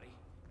earlier, buddy.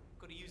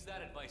 Could have used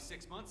that advice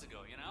 6 months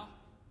ago, you know?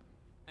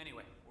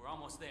 Anyway, we're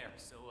almost there,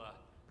 so,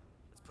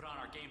 let's put on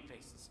our game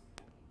faces.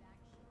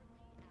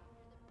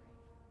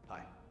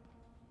 Hi.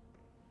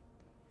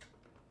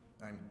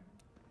 I'm...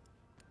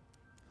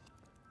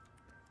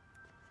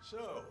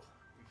 So,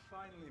 we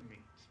finally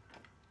meet.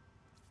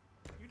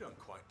 You don't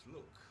quite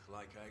look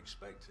like I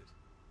expected.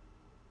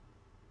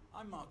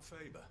 I'm Mark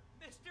Faber.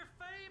 Mr.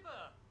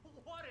 Faber!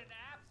 What an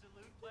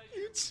absolute pleasure.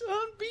 It's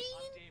Sunbeam!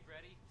 I'm Dave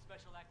Reddy,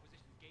 Special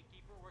Acquisitions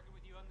Gatekeeper, working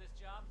with you on this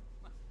job.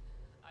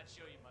 I'd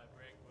show you my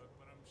break book,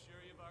 but I'm sure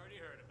you've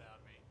already heard about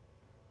me.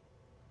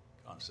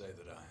 Can't say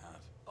that I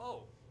have.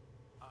 Oh,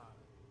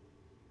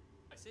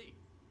 I see.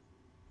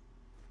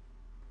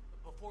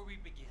 Before we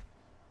begin,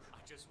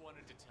 I just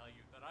wanted to tell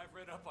you that I've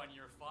read up on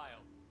your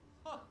file.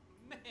 Oh,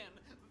 man,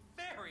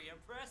 very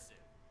impressive.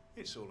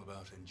 It's all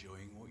about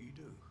enjoying what you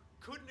do.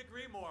 Couldn't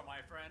agree more, my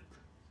friend.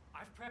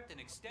 I've prepped an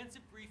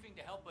extensive briefing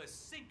to help us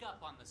sync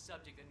up on the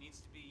subject that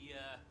needs to be,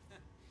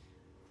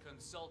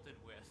 consulted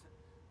with.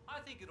 I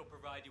think it'll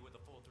provide you with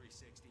a full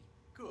 360.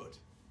 Good.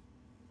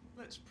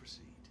 Let's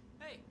proceed.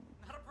 Hey,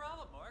 not a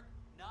problem, Mark.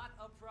 Not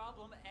a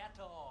problem at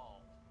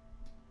all.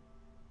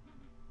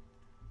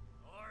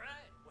 All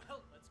right, well,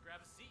 let's grab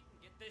a seat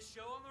and get this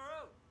show on the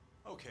road.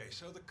 Okay,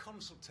 so the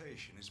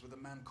consultation is with a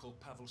man called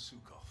Pavel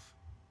Sukov,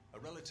 a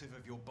relative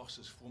of your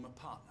boss's former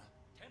partner.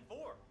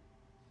 10-4.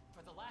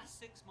 For the last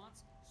 6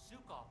 months,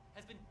 Sukov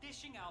has been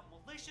dishing out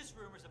malicious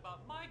rumors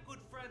about my good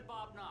friend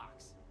Bob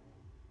Knox.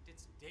 Did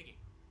some digging,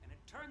 and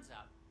it turns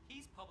out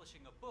he's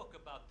publishing a book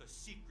about the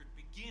secret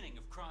beginning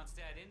of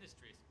Kronstadt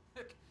Industries.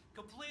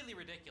 Completely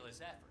ridiculous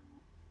effort.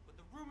 But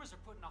the rumors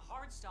are putting a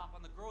hard stop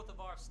on the growth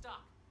of our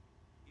stock.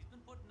 He's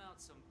been putting out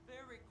some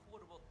very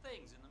quotable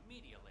things in the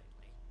media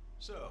lately.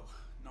 So,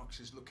 Knox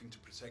is looking to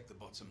protect the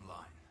bottom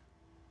line.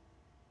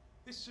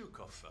 This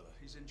Sukov fella,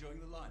 he's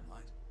enjoying the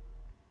limelight.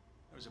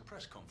 There was a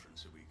press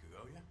conference a week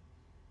ago, yeah?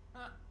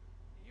 Huh.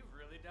 You've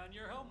really done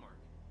your homework.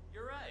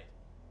 You're right.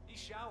 He's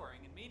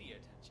showering in media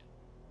attention.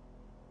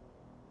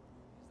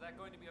 Is that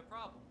going to be a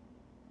problem?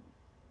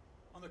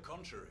 On the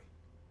contrary,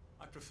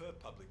 I prefer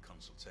public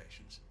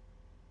consultations.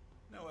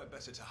 Nowhere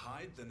better to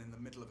hide than in the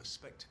middle of a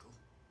spectacle.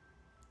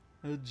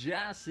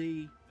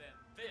 Jassy. Then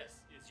this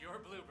is your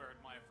bluebird,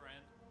 my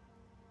friend.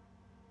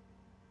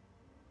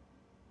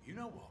 You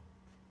know what?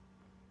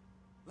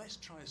 Let's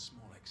try a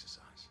small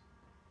exercise.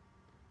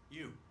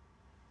 You.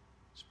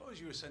 Suppose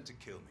you were sent to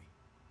kill me.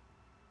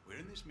 We're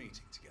in this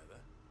meeting together.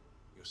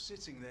 You're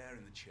sitting there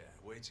in the chair,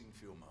 waiting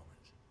for your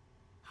moment.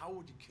 How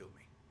would you kill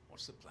me?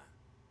 What's the plan?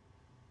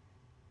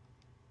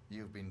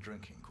 You've been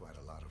drinking quite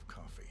a lot of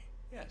coffee.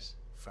 Yes.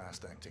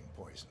 Fast-acting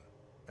poison.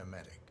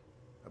 Emetic.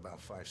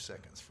 About 5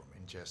 seconds from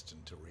ingestion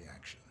to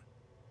reaction.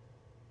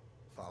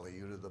 Follow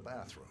you to the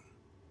bathroom.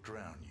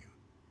 Drown you.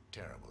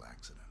 Terrible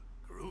accident.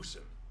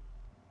 Gruesome.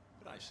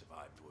 But I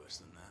survived worse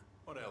than that.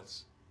 What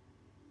else?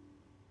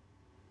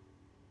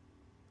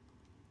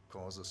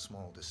 Cause a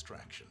small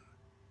distraction.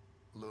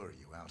 Lure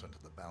you out onto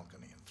the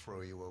balcony and throw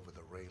you over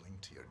the railing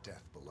to your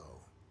death below.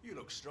 You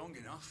look strong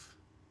enough.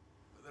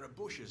 But there are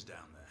bushes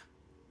down there.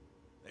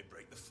 They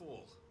break the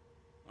fall.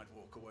 Might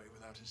walk away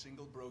without a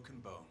single broken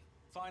bone.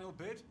 Final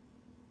bid?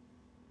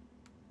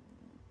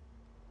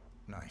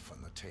 Knife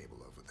on the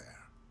table over there.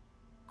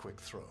 Quick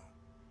throw.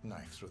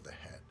 Knife through the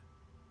head.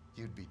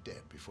 You'd be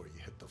dead before you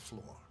hit the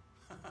floor.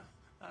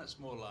 That's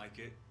more like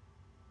it.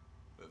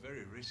 but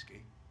very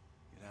risky.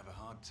 You'd have a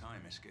hard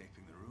time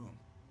escaping the room,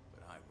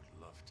 but I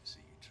would love to see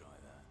you try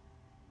that.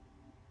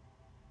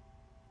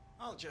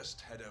 I'll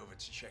just head over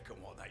to check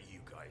on what that you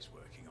guy's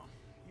working on.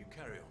 You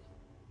carry on.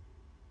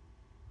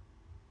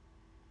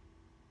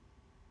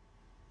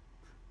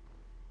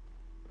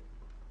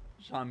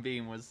 Sean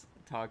Bean was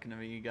talking to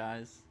me, you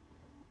guys.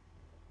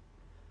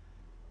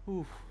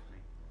 Oof.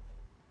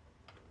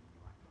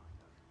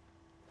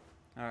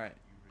 Alright,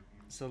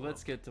 so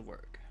let's get to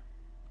work.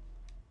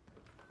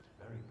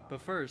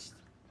 But first,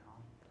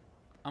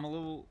 I'm a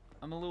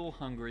little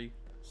hungry,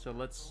 so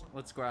let's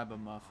grab a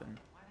muffin.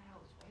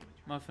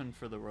 Muffin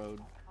for the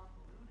road.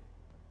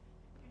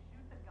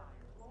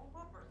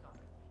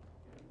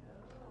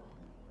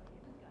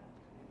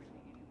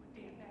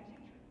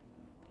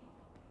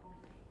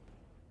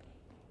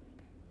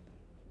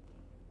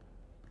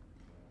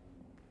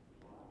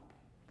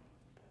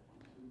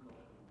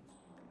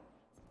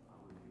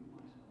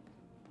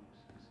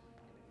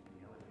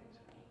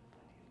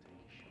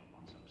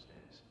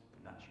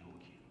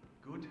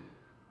 Good.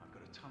 I've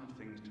got a ton of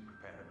things to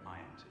prepare at my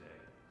end today.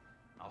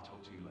 I'll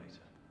talk to you later.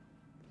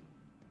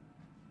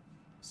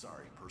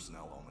 Sorry,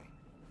 personnel only.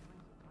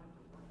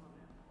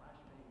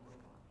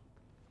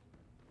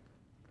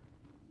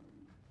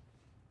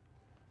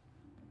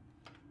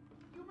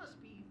 You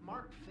must be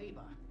Mark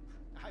Faba.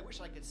 I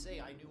wish I could say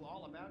I knew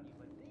all about you,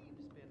 but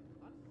Dave's been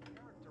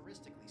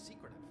uncharacteristically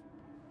secretive.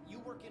 You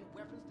work in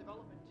weapons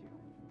development too?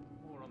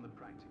 More on the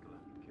practical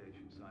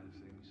application side of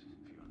things,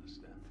 if you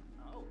understand.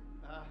 Oh,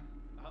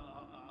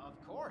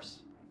 of course.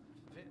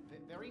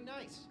 Very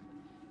nice.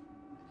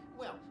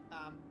 Well,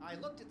 I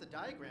looked at the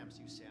diagrams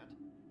you sent.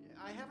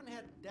 I haven't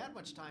had that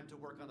much time to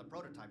work on the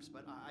prototypes,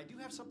 but I do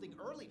have something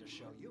early to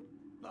show you.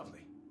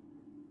 Lovely.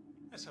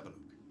 Let's have a look.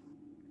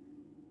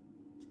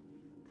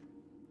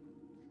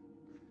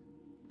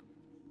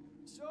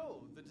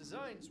 So, the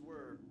designs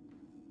were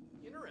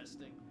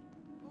interesting.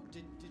 Oh,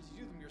 did you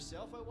do them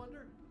yourself, I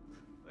wonder?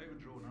 They were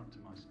drawn up to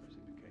my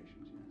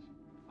specifications, yes.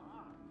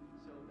 Ah,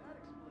 so that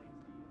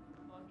explains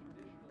the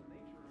non-traditional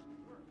nature of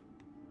the work.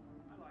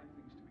 I like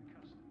things to be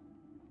custom.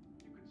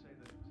 You could say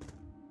that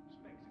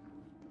spectacle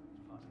is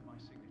part of my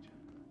signature.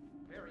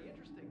 Very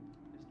interesting,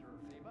 Mr.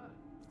 Faba.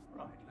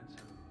 Right, let's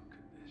have a look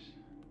at this.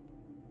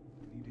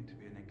 We need it to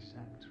be an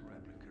exact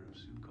replica of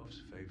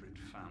Zhukov's favorite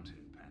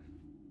fountain pen.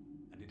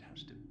 And it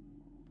has to...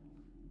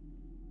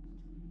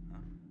 Huh?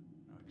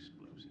 No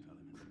explosive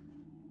element.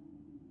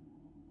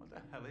 What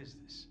the hell is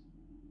this?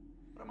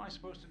 What am I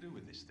supposed to do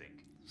with this thing?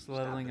 Just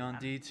leveling on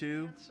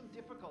D2. Some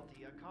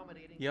difficulty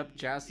accommodating. Yep,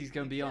 Jassy's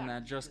gonna be on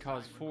that Just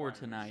Cause 4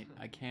 tonight.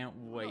 I can't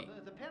wait.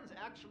 Well, the pen's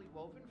actually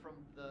woven from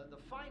the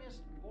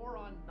finest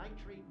boron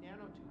nitrate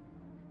nanotube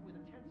with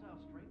a tensile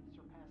strength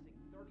surpassing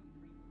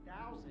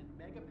 33,000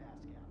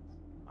 megapascals.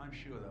 I'm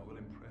sure that will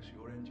impress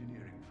your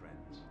engineering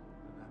friends,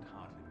 but that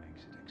hardly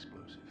makes it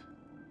explosive.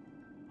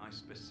 I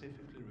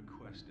specifically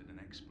requested an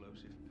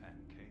explosive pen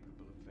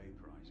capable of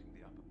vaporizing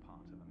the upper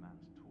part of a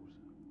man's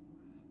torso.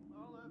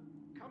 Well,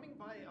 coming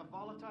by a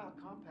volatile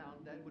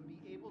compound that would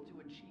be able to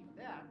achieve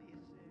that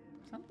is...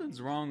 Something's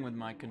wrong with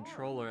my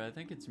controller. I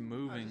think it's A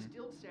moving.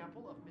 distilled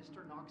sample of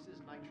Mr. Knox's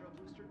nitro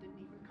booster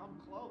didn't even come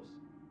close.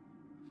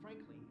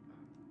 Frankly,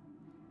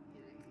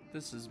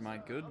 This is my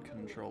good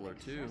controller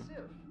too.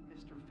 excessive,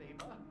 Mr.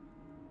 Faba.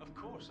 Of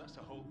course, that's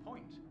the whole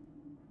point.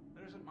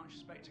 There isn't much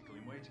spectacle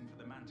in waiting for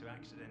the man to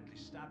accidentally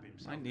stab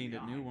himself I need in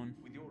the a new eye one.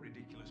 with your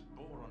ridiculous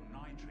boron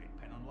nitrate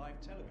pen on live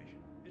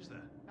television, is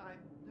there?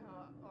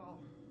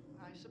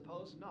 I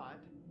suppose not.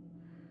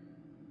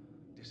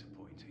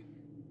 Disappointing.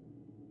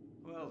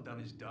 Well, done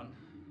is done.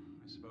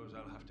 I suppose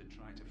I'll have to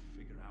try to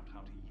figure out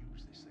how to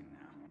use this thing now.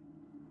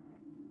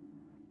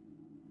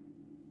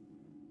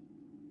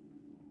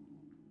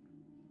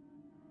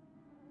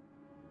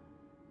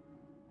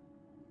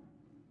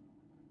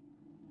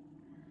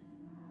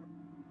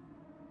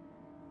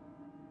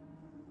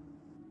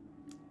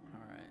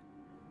 Alright.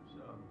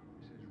 So,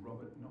 this is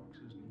Robert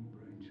Knox's new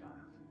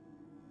brainchild.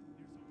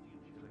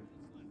 Chilling.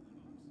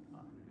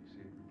 Can't really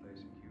see it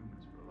replacing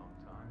humans for a long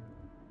time.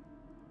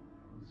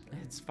 We'll say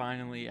It's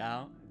finally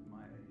out. I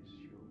admire his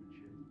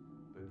showmanship.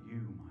 But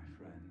you, my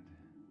friend,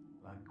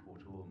 lack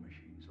what all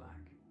machines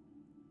lack.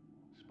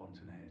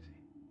 Spontaneity.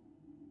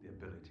 The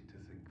ability to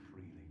think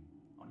freely,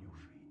 on your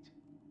feet.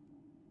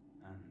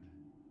 And,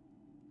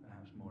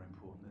 perhaps more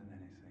important than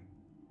anything,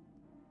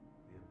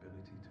 the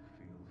ability to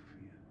feel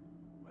fear,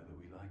 whether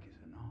we like it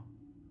or not.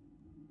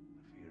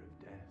 The fear of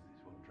death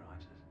is what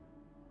drives us,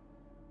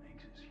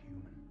 makes us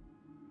human.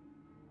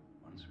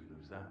 Once we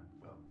lose that,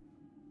 well,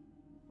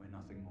 we're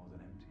nothing more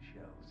than empty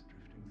shells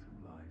drifting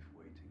through life,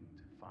 waiting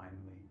to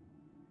finally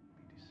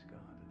be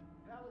discarded.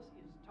 Palace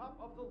is top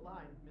of the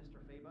line,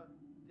 Mr. Faba.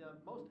 The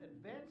most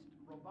advanced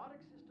robotic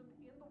system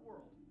in the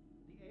world.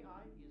 The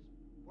AI is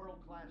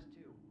world class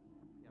too.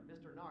 Yeah,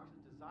 Mr. Knox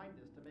has designed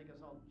this to make us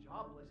all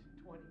jobless in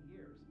 20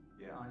 years.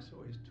 Yeah, I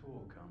saw his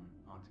talk on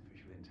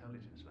artificial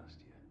intelligence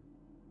last year.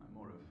 I'm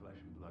more of a flesh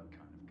and blood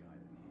kind of guy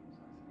than he is,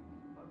 I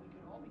think. But we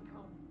can all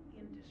become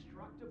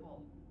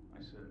indestructible.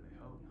 I certainly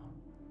hope not.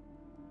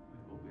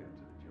 We will be able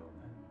to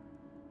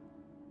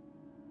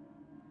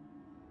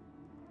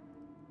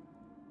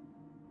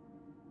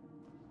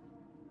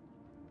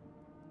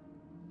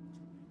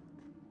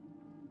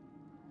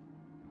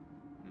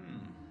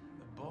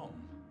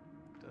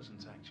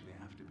doesn't actually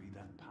have to be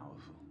that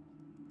powerful.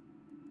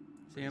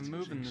 See, I'm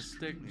moving the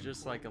stick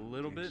just like a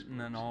little bit, and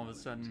then all of a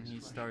sudden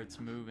he starts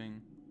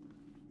moving.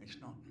 It's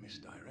not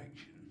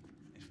misdirection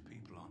if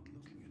people aren't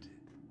looking at it.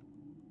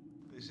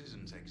 This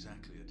isn't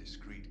exactly a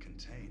discrete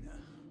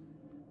container.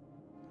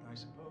 But I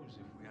suppose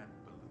if we add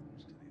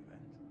balloons to the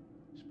event,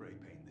 spray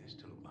paint this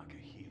to look like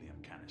a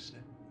helium canister,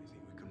 I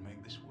think we can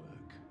make this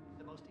work.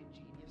 The most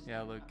ingenious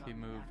Yeah, thing look, he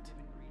about the moved. active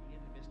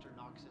ingredient in Mr.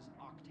 Knox's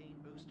octane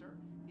booster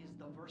is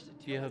the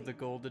versatility. If you have the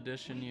gold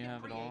edition, you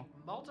have it all. We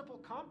create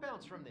multiple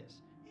compounds from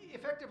this,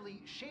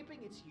 effectively shaping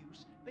its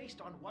use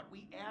based on what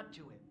we add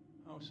to it.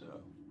 How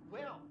so?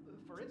 Well,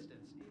 for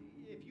instance,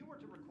 if you were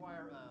to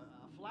require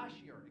a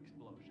flashier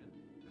explosion,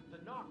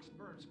 the Knox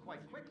burns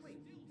quite quickly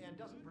and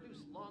doesn't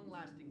produce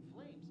long-lasting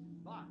flames.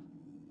 But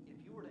if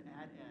you were to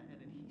add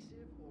an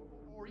adhesive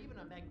or even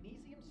a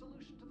magnesium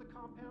solution to the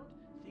compound,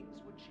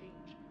 things would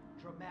change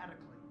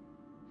dramatically.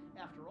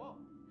 After all,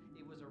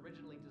 it was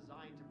originally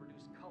designed to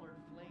produce colored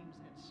flames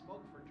and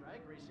smoke for drag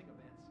racing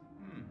events.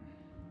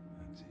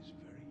 That is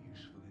very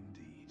useful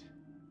indeed.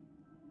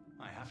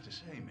 I have to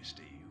say,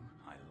 Mr. Yu,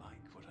 I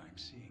like what I'm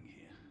seeing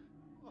here.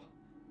 Oh,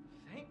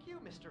 thank you,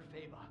 Mr.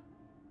 Faber.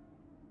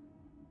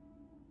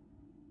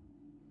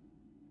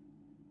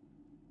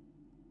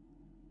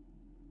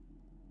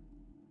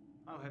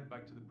 I'll head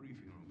back to the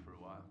briefing room for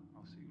a while.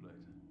 I'll see you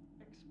later.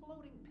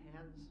 Exploding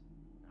pens?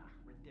 Ah,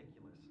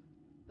 ridiculous.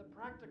 The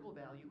practical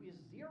value is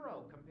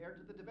zero compared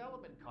to the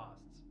development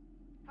costs.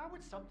 How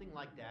would something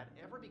like that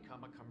ever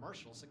become a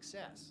commercial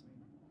success?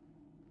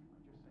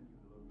 I just sent you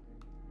the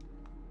location.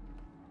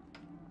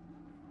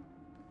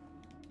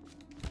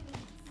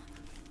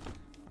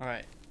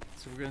 Alright,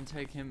 so we're gonna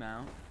take him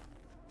out.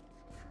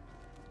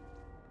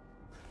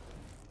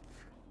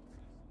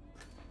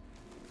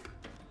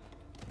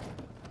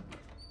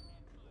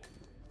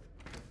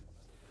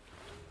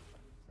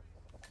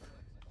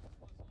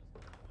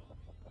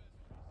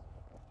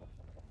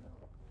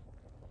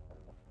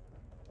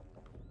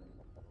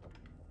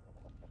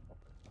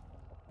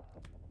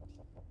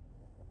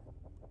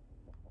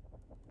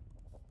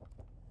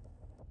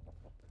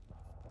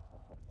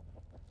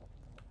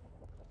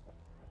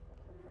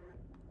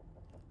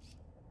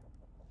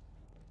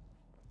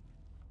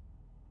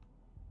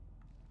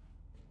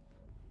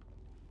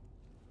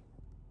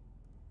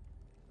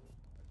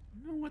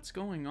 I don't know what's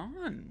going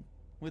on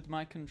with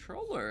my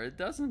controller. It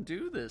doesn't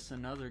do this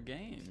in other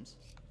games.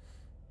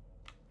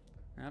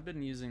 I've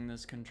been using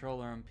this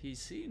controller on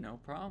PC, no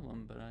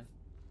problem, but I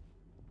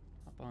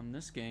hop on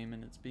this game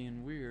and it's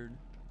being weird.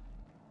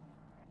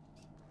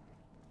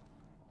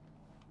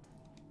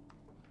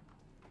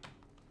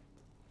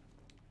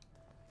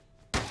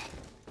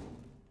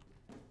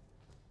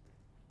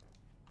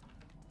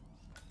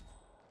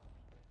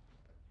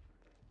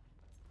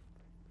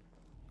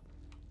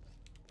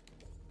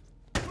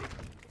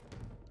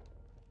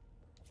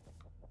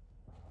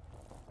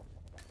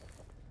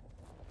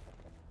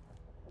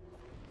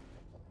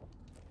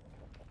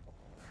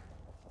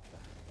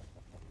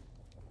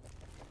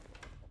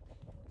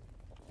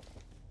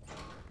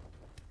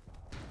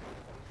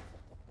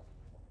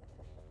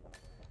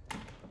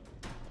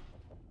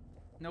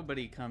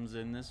 Nobody comes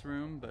in this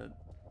room, but...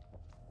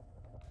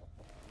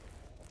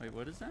 Wait,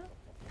 what is that?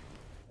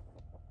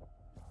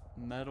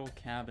 Metal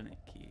cabinet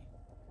key.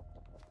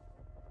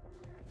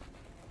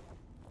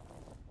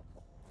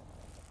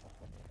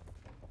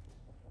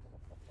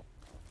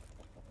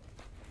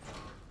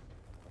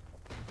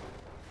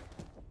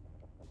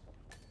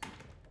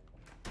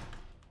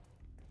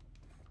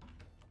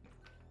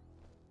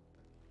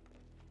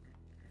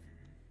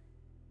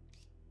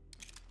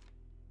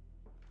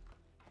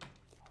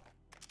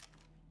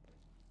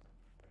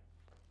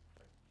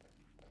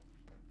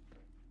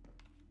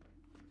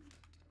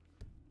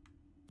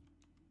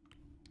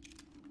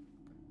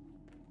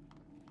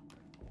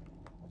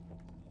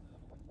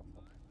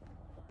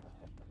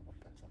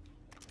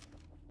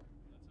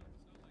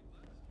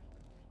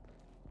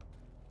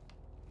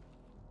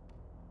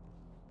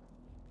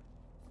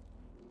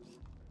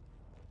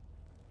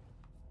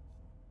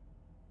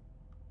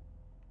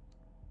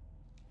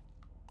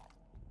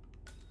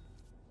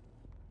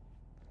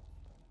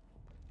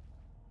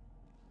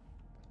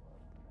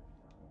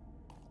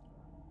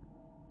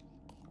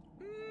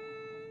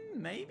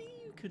 Maybe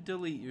you could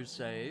delete your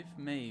save.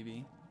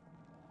 Maybe.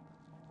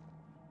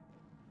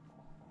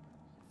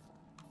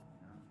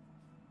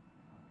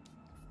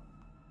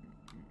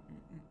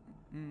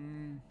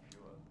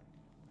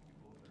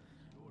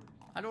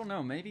 I don't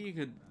know. Maybe you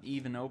could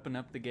even open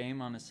up the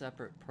game on a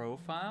separate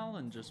profile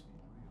and just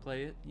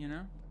play it, you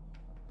know?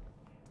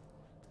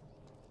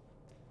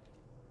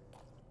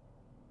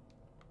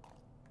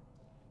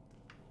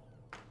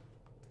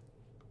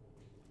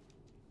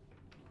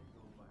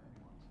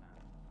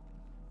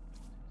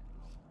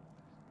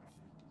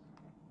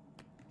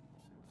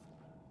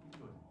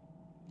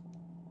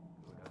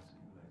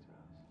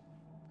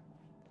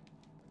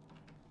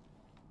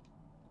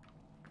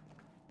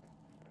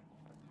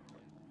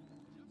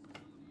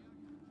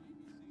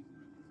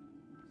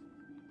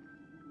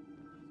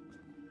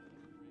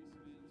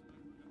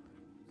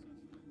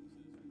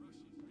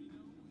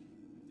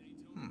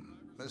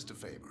 Mr.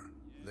 Faber,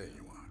 there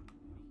you are.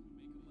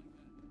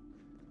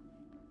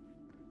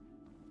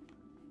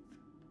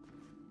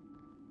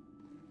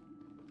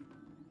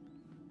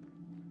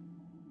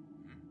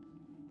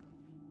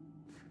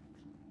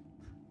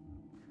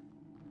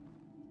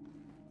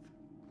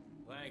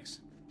 Thanks.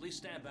 Please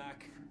stand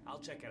back. I'll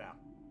check it out.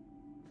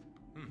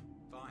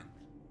 Fine.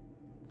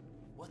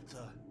 What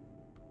the?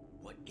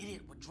 What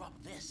idiot would drop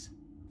this?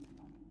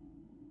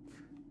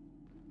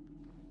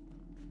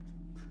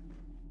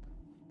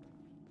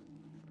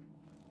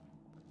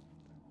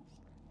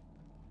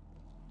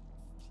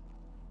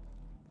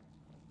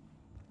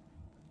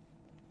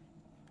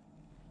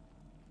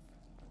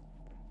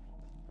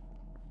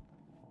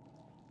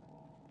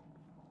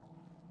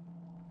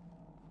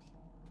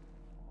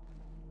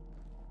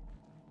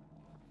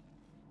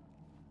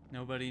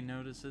 Nobody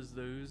notices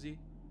the Uzi?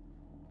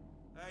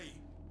 Hey,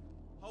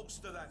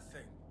 holster that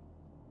thing.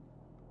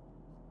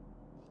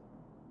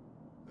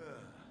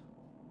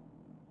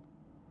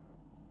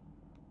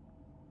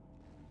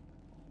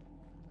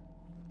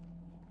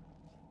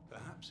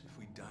 Perhaps if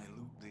we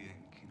dilute the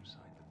ink inside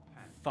the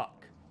pen.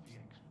 Fuck. The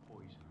ink's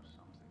poison or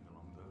something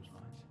along those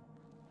lines.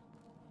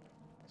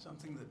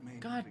 Something that made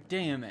God the victim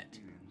damn it.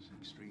 experience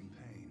extreme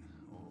pain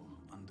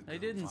or undergo I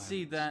didn't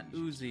see violent that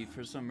seizures. Uzi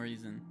for some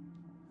reason.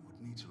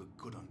 Would need to look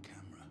good on camera.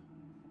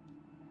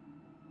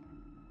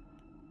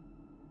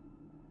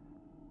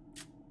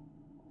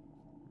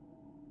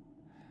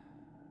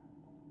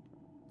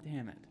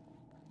 Damn it.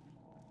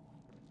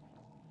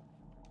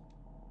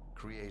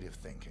 Creative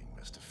thinking,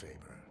 Mr.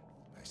 Faber.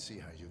 I see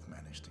how you've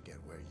managed to get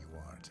where you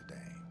are today.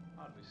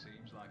 Hardly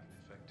seems like an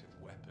effective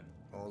weapon.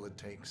 All it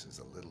takes is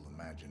a little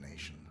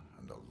imagination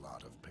and a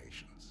lot of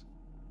patience.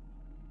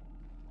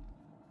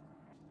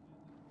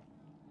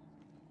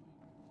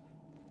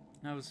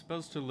 I was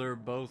supposed to lure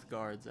both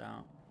guards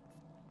out.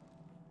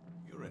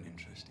 You're an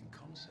interesting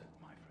concept,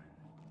 my friend.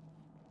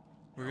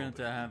 We're going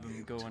to Nobody have will be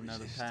him able go to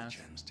another resist path. the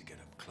chance to get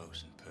up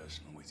close and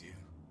personal with you,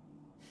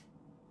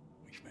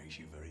 which makes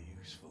you very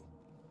useful.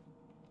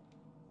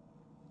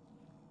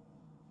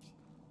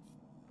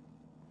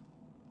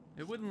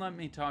 It wouldn't let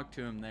me talk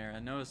to him there. I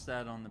noticed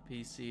that on the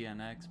PC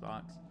and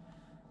Xbox.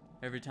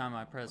 Every time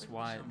I press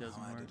Y, it doesn't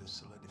Somehow work. added a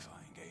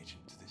solidifying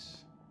agent to this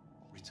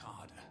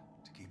retarder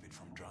to keep it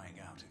from drying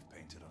out if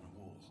painted on a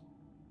wall.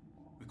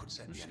 We could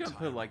set I'm the just gonna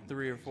entire put like room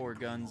 3 or blazing 4 with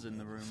guns in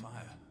the open room. Fire.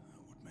 That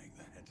would make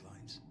the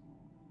headlines.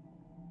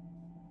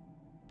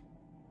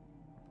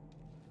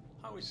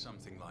 How is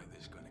something like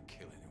this going to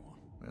kill anyone?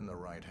 In the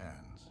right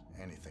hands,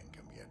 anything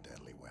can be a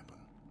deadly weapon.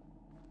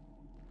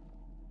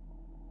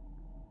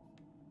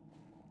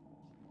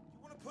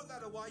 You want to put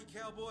that away,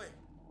 cowboy?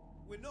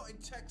 We're not in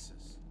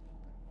Texas.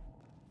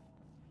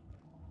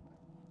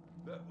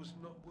 That was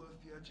not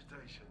worth the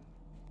agitation.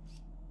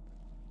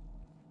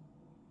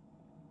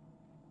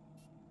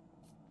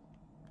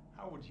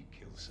 How would you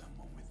kill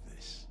someone with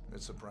this?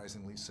 It's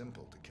surprisingly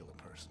simple to kill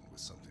a person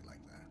with something like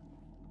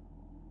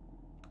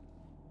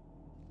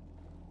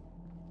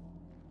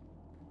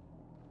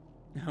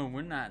that. No,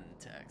 we're not in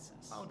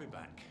Texas. I'll be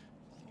back.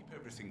 Keep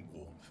everything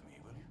warm for me,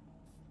 will you?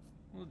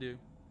 We'll do.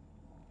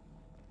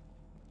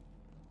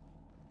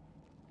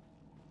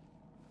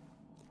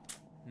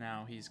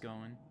 Now he's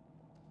going.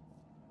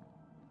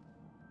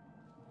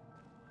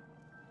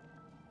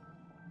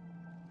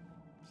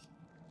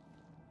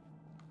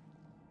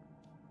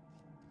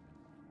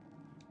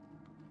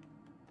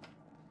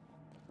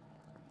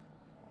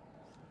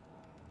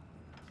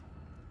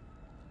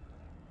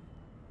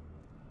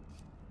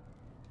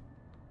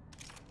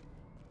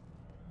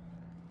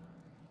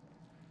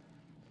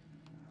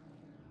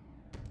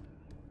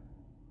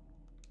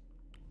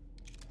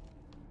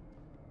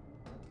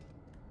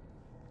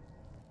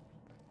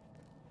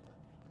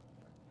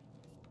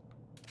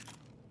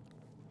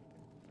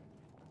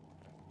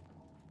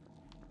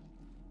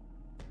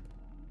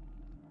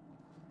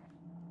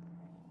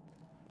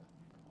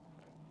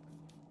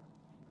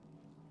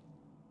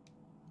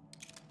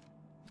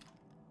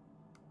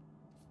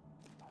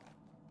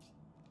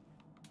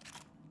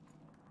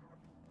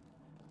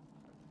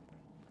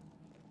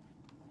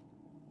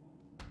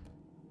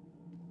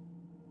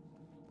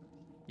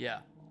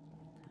 Yeah.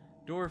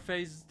 Door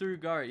phases through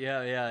guard.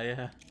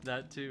 Yeah.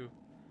 That too.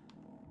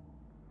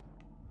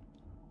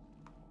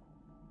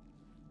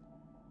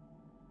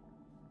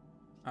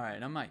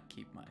 Alright, I might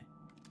keep my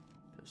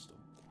pistol.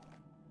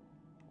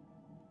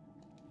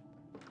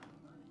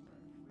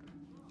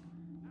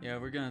 Yeah,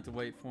 we're gonna have to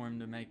wait for him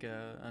to make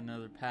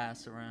another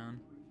pass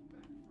around.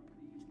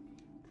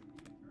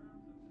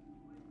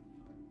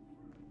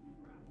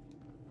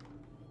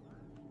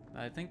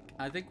 I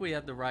think we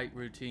had the right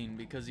routine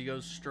because he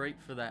goes straight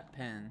for that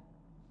pen.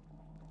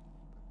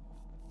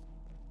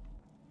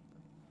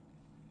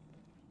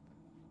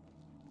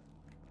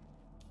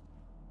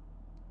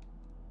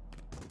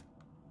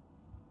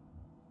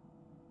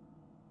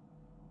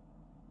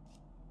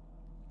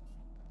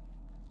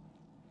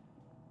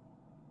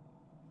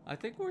 I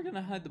think we're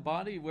gonna hide the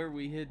body where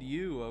we hid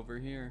you over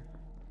here.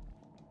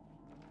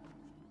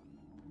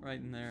 Right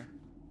in there.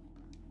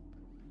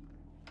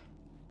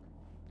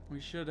 We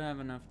should have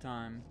enough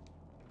time.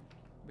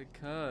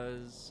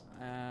 Because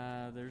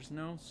there's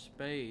no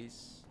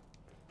space.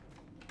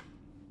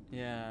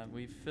 Yeah,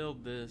 we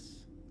filled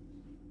this.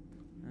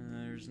 And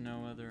there's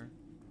no other.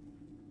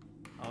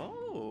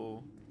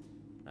 Oh!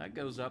 That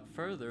goes up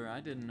further. I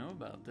didn't know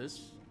about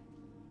this.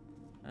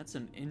 That's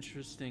an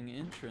interesting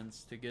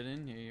entrance to get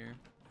in here.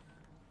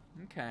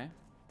 Okay.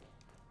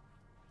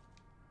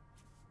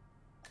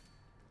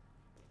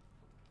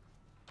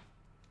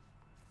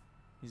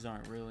 These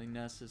aren't really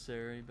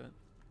necessary, but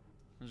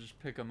I'll just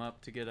pick them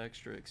up to get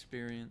extra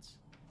experience.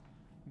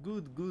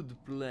 Good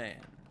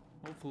plan.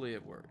 Hopefully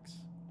it works.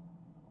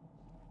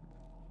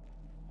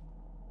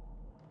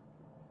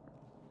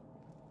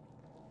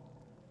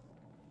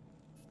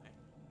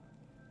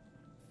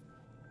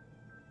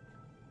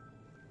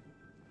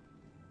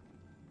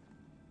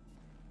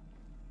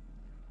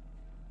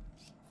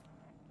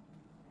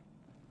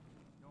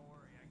 Don't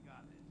worry, I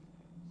got this.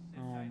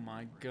 Oh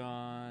my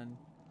god.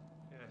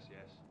 Yes,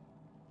 yes.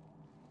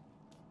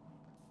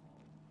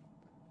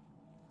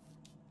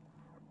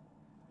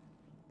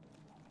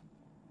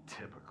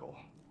 Typical.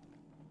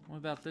 What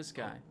about this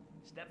guy?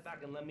 Step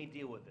back and let me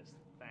deal with this.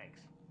 Thanks.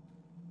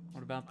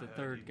 What about the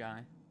third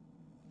guy?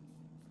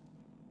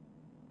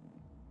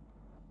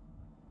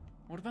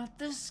 What about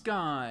this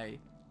guy?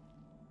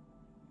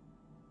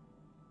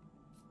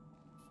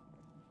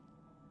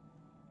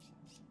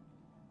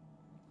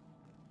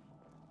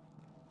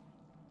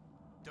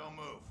 Don't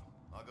move.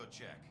 I'll go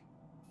check.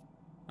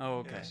 Oh,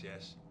 okay. Yes,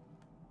 yes.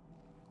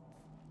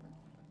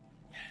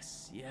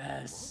 Yes,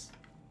 yes.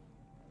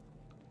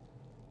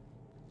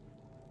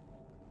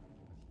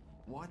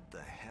 What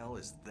the hell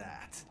is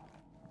that?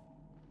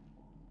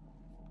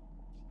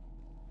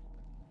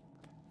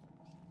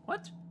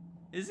 What?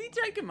 Is he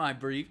taking my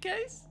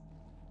briefcase?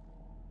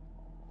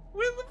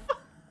 Where the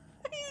fuck?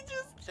 He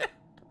just...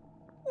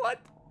 What?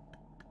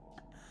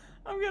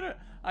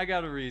 I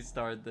gotta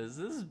restart this.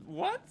 This is...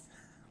 What?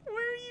 Where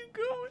are you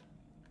going?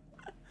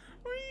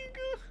 Where are you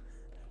going?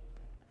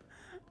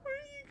 Where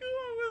are you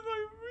going with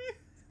my brief?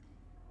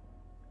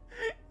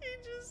 He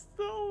just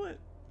stole it.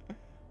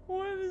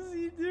 What is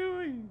he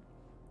doing?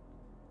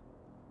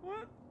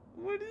 What?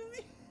 What is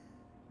he?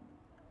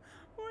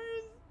 Where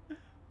is...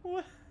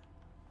 What?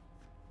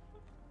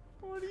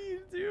 What are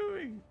you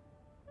doing?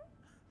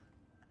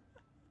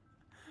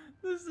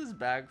 This has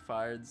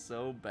backfired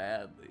so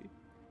badly.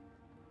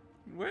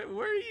 Where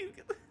are you?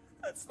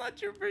 That's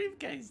not your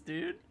briefcase,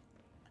 dude.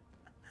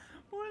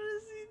 What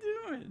is he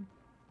doing?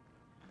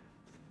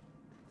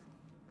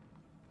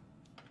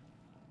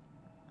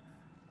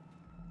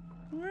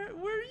 Where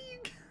are you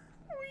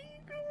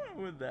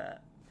going with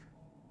that?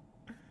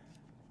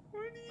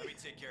 Where do you... Let me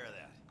take care of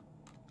that.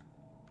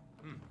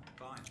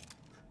 Fine.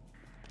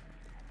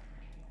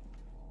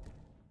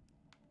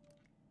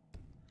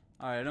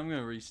 Alright, I'm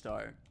gonna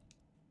restart.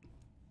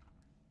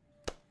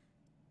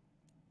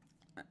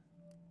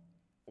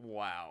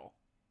 Wow.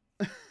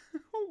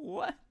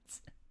 What?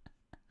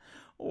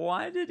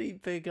 Why did he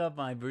pick up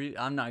my brief?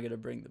 I'm not gonna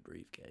bring the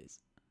briefcase.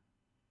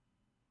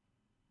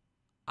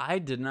 I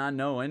did not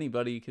know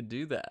anybody could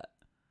do that.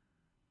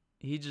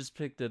 He just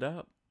picked it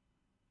up.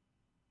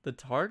 The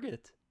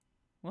target.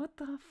 What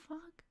the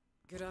fuck?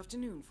 Good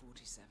afternoon,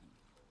 47.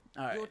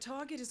 Alright. Your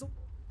target is...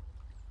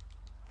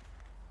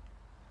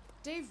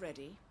 Dave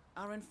Reddy,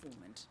 our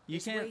informant. You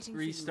is can't waiting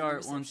for you in the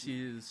restart once reception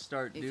area. you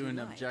start If you doing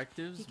like,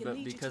 objectives, he can but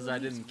lead you because to a I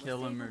didn't meeting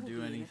kill where him or Faber do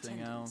will be in anything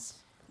attendance. else.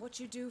 What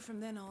you do from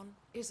then on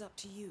is up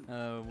to you.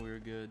 Oh, we're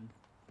good.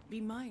 Be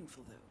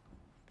mindful, though.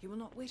 He will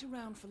not wait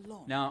around for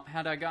long. Now,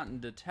 had I gotten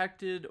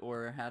detected,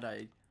 or had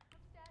I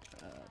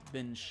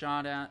been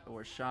shot at,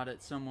 or shot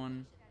at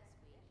someone,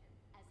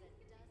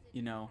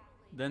 you know,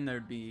 then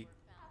there'd be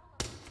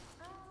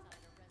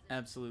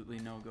absolutely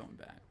no going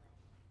back.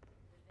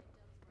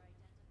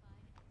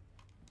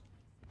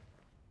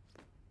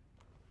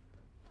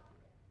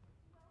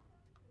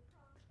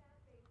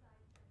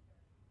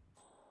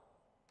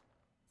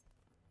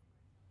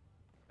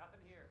 Nothing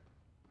here.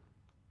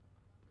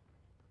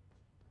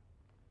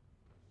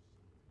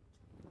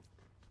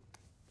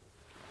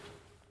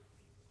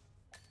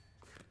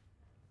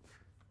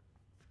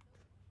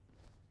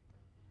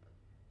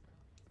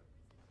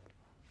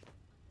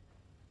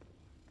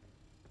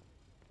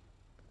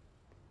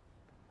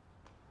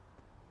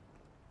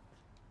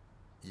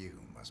 You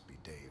must be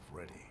Dave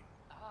Reddy.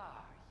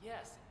 Ah,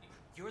 yes.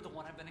 You're the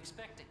one I've been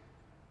expecting.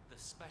 The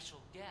special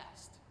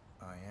guest.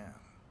 I am.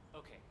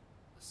 Okay,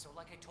 so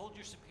like I told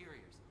your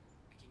superiors,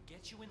 I can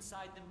get you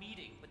inside the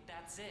meeting, but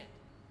that's it.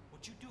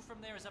 What you do from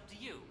there is up to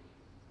you.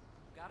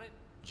 Got it?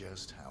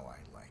 Just how I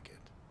like it.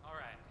 All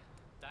right.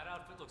 That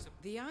outfit looks...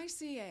 The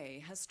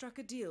ICA has struck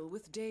a deal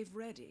with Dave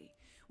Reddy,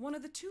 one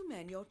of the two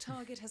men your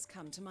target has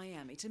come to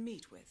Miami to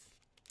meet with.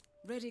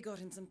 Reddy got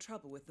in some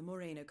trouble with the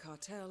Moreno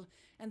cartel,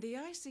 and the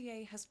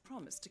ICA has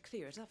promised to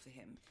clear it up for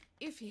him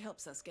if he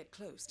helps us get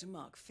close to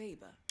Mark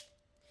Faber.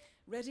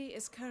 Reddy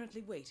is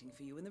currently waiting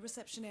for you in the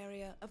reception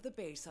area of the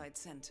Bayside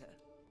Center.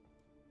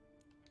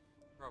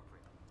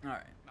 Appropriate. All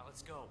right. Now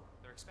let's go.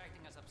 They're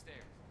expecting us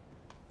upstairs.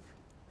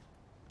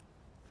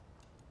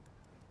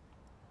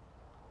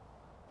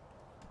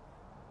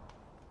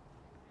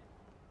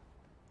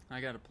 I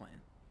got a plan.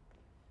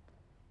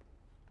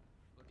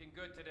 Looking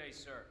good today,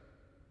 sir.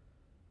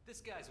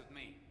 This guy's with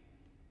me.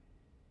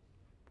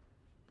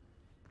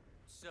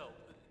 So,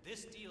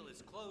 this deal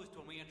is closed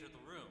when we enter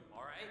the room,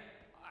 alright?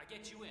 I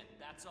get you in,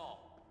 that's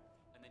all.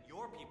 And then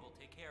your people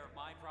take care of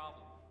my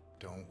problem.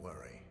 Don't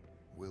worry.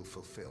 We'll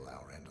fulfill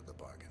our end of the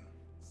bargain.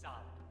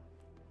 Solid.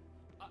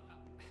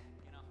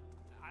 You know,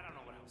 I don't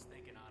know what I was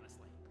thinking,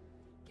 honestly.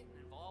 Getting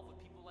involved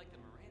with people like the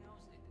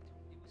Morenos, it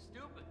was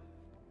stupid.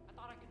 I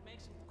thought I could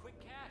make some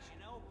quick cash, you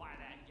know? Buy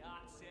that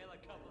yacht, sail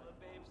a couple of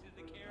babes to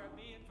the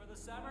Caribbean for the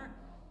summer.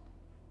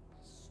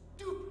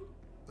 Stupid!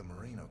 The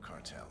Moreno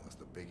cartel is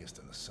the biggest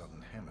in the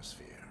Southern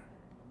Hemisphere.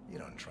 You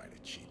don't try to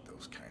cheat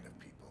those kind of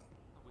people.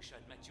 I wish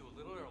I'd met you a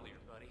little earlier,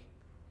 buddy.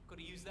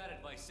 Could've used that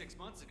advice 6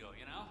 months ago,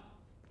 you know?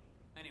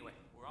 Anyway,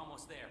 we're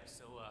almost there,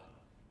 so,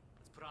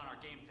 let's put on our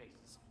game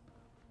faces.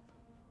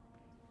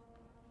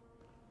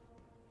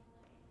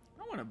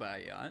 I want to buy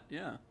a yacht,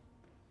 yeah.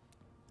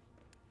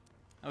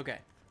 Okay.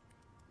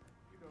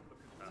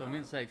 So I'm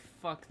going to say,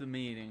 fuck the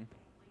meeting.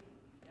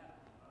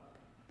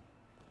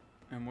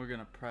 And we're going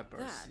to prep our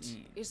That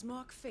scene. is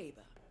Mark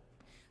Faber.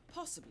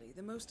 Possibly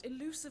the most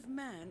elusive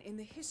man in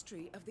the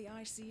history of the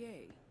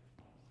ICA.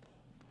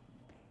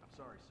 I'm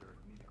sorry, sir.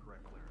 You need the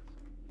correct clearance.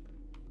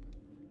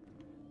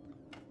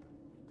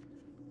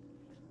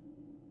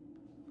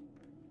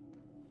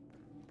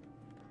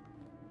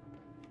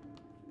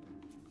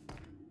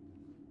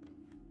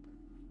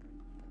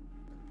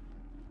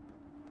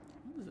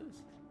 What is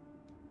this?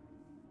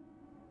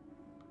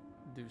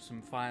 Do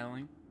some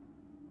filing.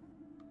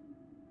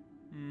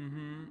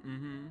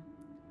 I'm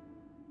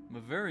a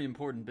very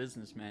important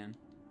businessman.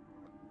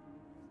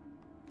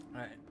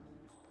 Alright.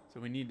 So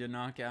we need to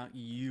knock out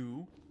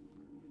you.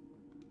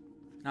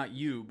 Not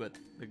you, but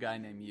the guy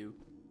named you.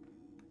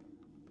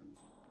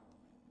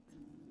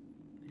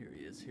 Here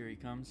he is. Here he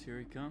comes. Here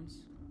he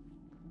comes.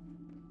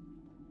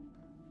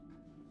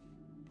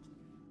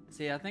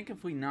 See, I think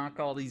if we knock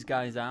all these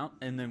guys out,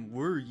 and then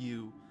we're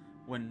you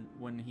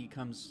when he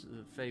comes,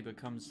 Faber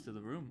comes to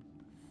the room.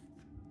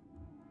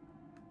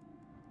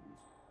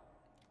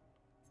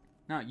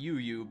 Not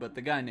you, but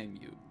the guy named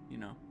you, you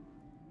know.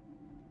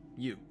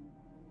 You.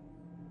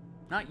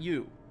 Not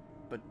you,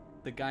 but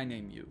the guy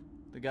named you.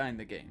 The guy in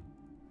the game.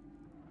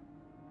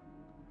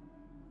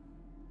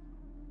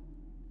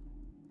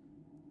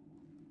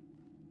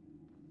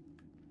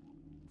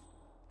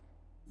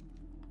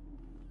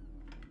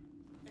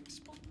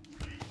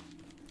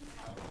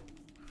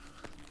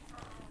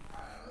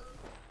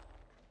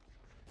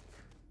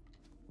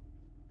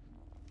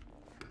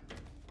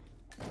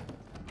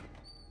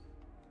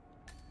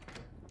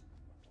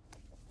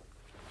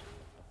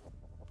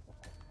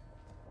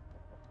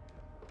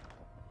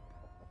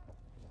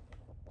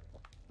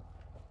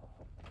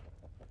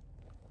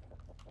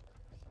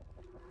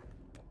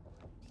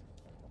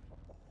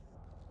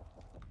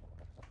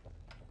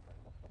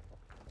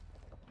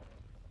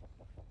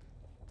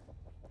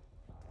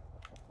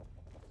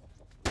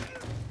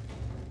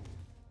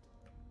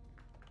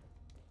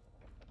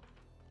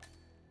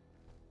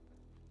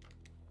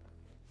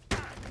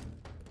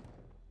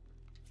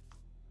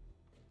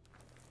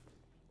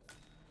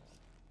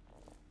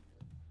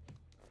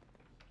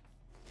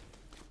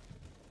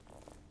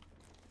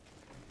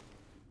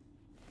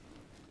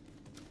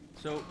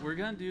 So we're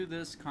gonna do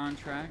this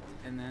contract,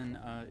 and then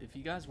if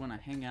you guys want to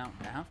hang out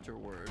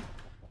afterward,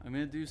 I'm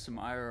gonna do some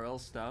IRL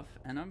stuff,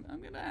 and I'm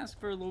gonna ask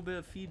for a little bit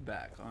of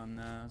feedback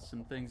on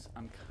some things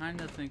I'm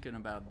kind of thinking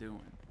about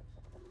doing.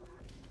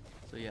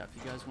 So yeah, if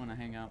you guys want to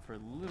hang out for a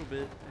little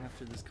bit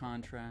after this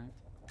contract,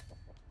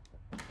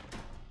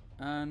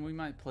 and we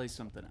might play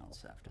something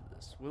else after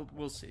this.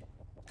 We'll see.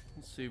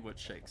 We'll see what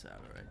shakes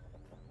out. All right.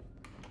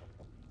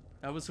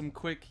 That was some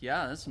quick.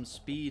 Yeah, that's some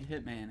speed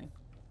hitmaning.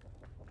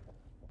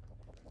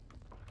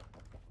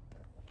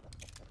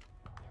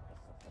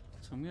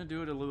 So I'm gonna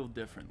do it a little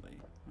differently,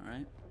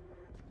 alright?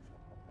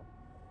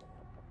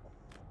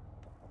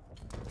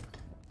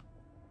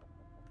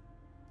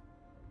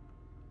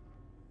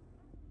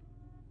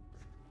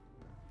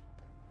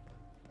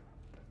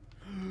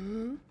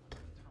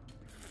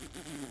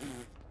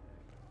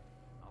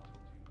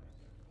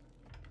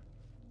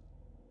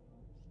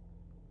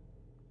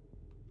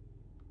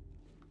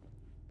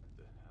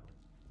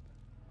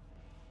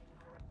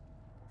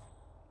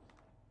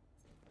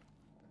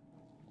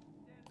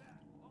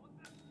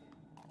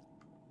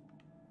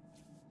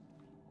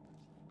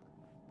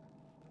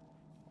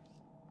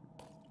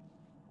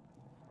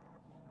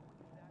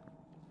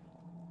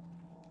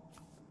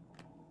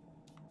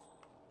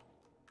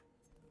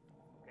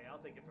 I'll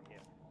take it from here.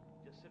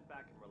 Just sit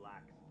back and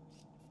relax.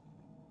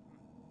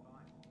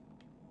 Fine.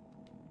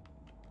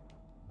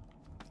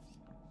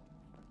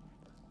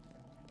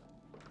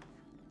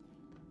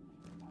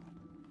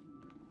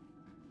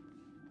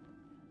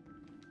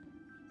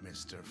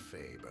 Mr.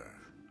 Faber.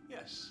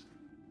 Yes.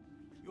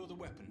 You're the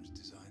weapons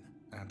designer?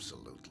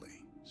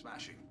 Absolutely.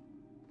 Smashing.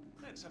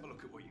 Let's have a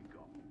look at what you've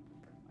got.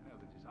 I know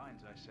the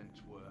designs I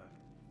sent were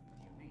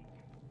unique. I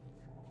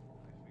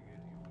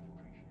figured you would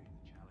appreciate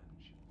the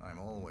challenge. I'm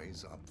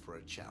always up for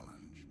a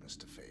challenge,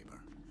 Mr.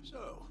 Faber.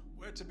 So,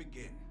 where to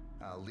begin?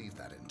 I'll leave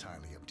that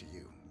entirely up to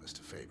you, Mr.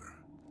 Faber.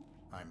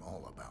 I'm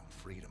all about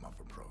freedom of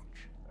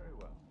approach. Very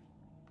well.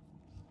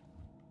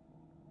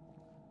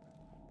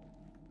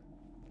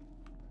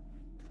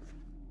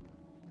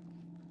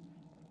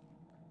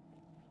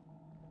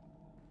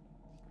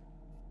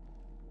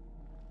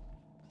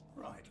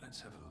 Right, let's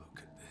have a look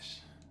at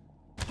this.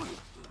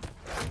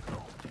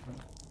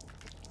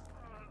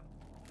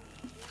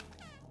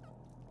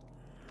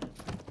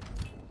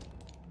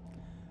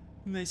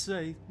 They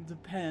say the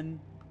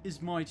pen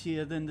is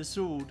mightier than the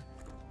sword.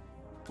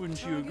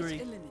 Wouldn't you agree?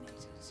 Target eliminated.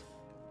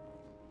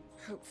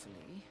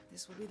 Hopefully,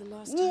 this will be the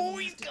last time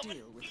we have to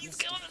deal with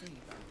Mr.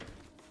 Faber.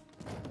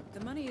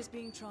 The money is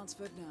being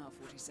transferred now,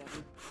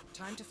 47.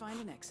 Time to find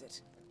an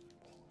exit.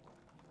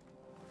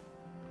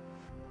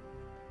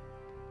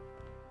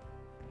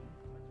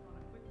 Let's run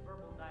a quick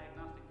verbal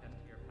diagnostic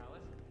test here,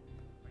 Palace.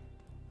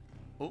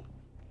 Oh.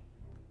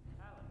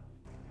 Palace.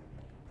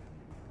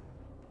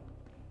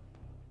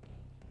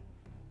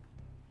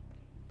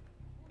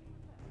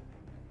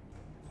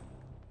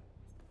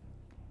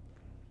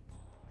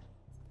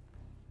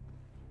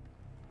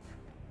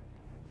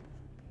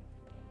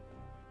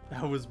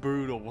 That was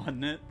brutal,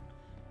 wasn't it?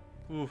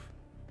 Oof.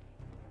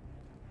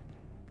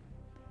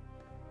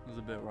 It was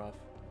a bit rough.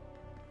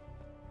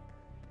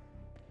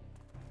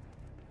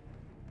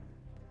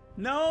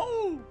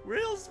 No!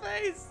 Real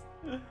space!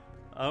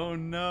 Oh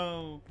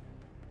no.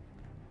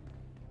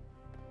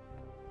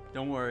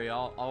 Don't worry,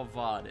 I'll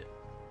VOD it.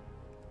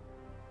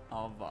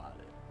 I'll VOD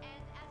it.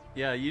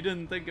 Yeah, you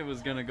didn't think it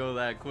was gonna go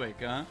that quick,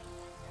 huh?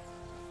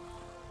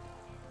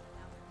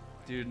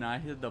 Dude, and I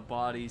hit the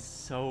body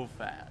so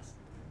fast.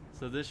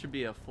 So this should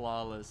be a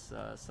flawless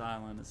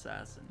silent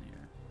assassin here.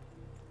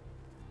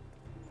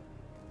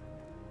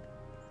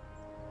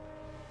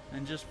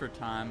 And just for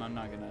time, I'm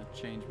not gonna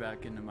change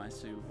back into my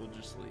suit. We'll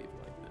just leave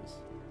like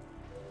this.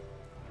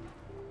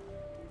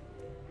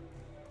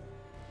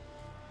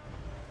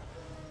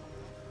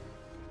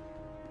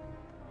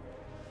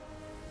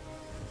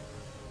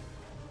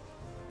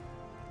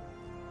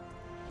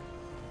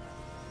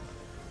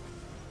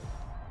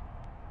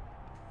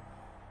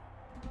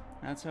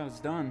 That's how it's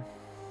done.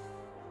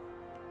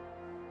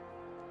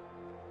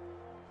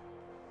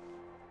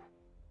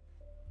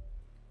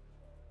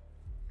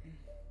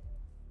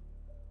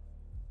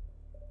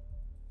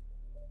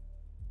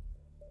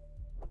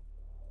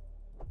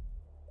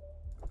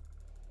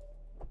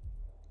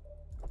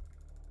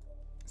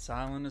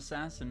 Silent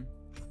assassin.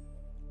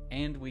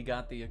 And we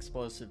got the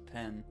explosive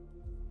pen.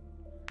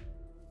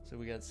 So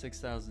we got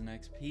 6,000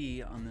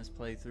 XP on this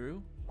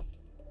playthrough.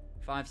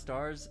 5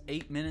 stars,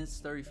 8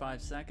 minutes,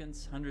 35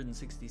 seconds,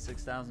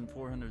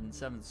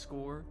 166,407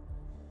 score.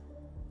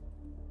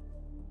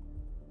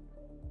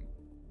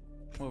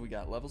 What we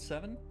got? Level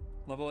 7?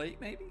 Level 8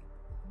 maybe?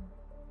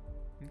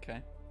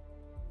 Okay.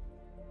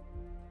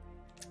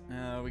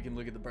 We can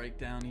look at the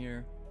breakdown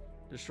here.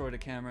 Destroyed a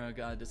camera,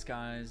 got a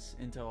disguise,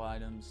 intel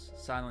items,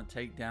 silent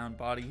takedown,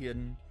 body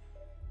hidden.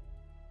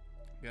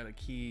 Got a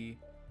key,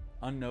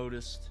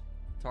 unnoticed,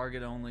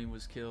 target only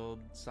was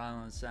killed,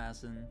 silent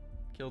assassin,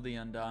 killed the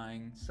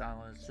undying,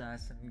 silent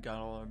assassin, got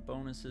all our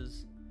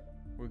bonuses.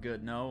 We're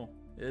good. No,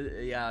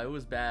 yeah, it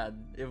was bad.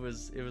 It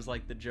was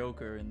like the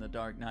Joker in The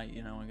Dark Knight.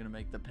 You know, I'm gonna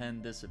make the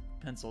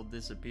pencil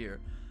disappear.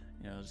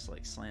 You know, just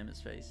like slam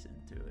his face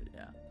into it.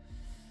 Yeah,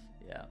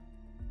 yeah.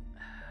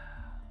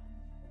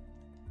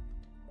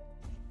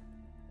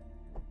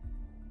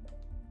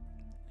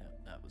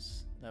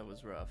 That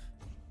was rough.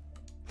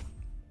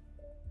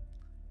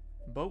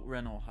 Boat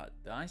rental hut.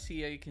 The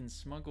ICA can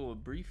smuggle a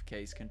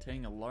briefcase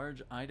containing a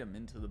large item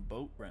into the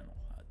boat rental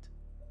hut.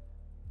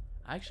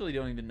 I actually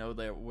don't even know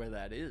where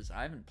that is.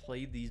 I haven't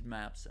played these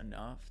maps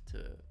enough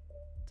to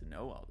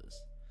know all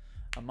this.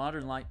 A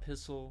modern light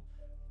pistol,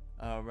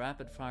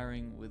 rapid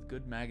firing with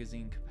good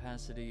magazine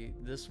capacity.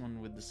 This one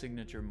with the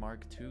signature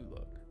Mark II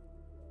look.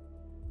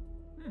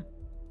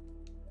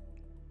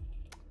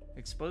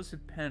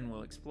 Explosive pen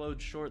will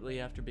explode shortly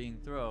after being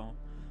thrown,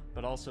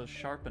 but also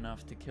sharp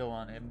enough to kill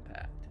on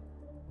impact.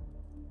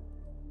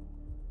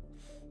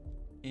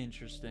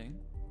 Interesting.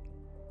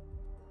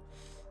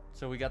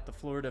 So we got the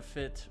Florida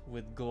fit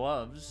with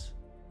gloves.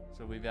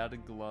 So we've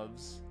added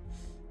gloves.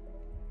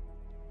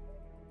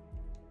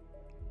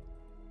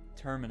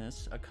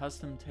 Terminus, a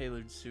custom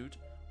tailored suit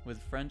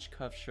with French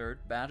cuff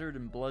shirt, battered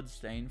and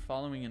bloodstained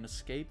following an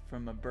escape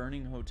from a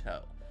burning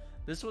hotel.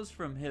 This was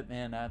from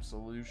Hitman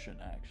Absolution,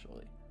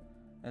 actually.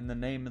 And the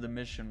name of the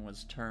mission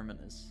was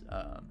Terminus.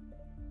 That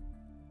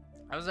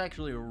was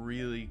actually a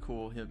really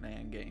cool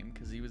Hitman game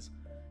because he was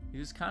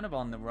kind of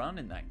on the run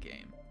in that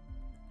game,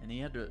 and he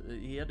had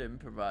to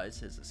improvise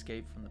his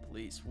escape from the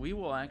police. We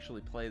will actually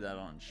play that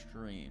on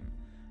stream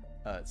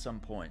at some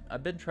point.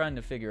 I've been trying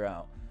to figure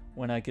out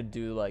when I could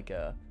do like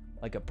a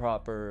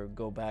proper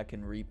go back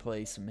and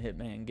replay some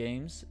Hitman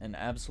games, and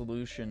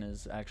Absolution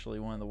is actually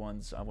one of the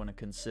ones I want to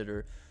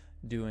consider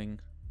doing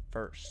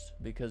first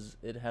because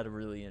it had a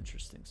really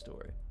interesting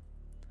story.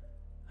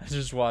 I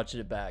just watched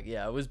it back.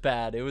 Yeah, it was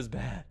bad. It was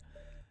bad.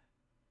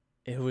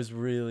 It was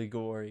really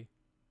gory.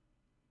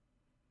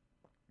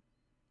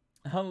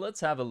 Let's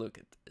have a look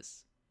at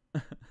this.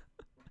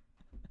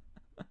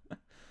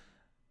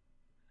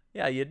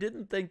 Yeah, you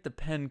didn't think the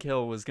pen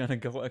kill was gonna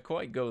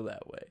quite go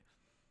that way.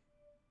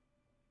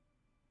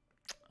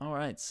 All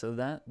right, so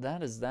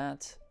that is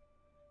that.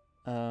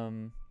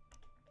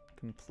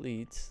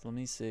 Complete. Let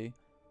me see.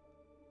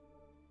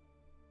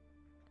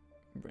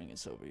 Bring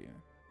us over here.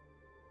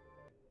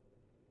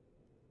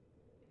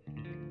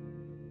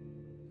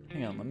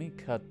 Hang on, let me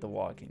cut the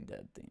Walking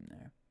Dead theme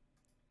there.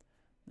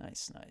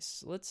 Nice,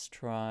 nice. Let's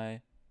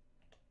try.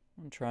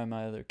 I'm gonna try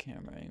my other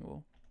camera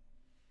angle.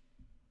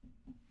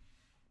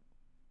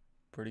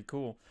 Pretty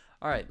cool.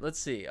 All right, let's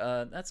see.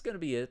 That's gonna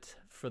be it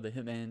for the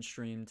Hitman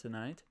stream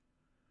tonight.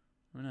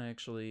 I'm gonna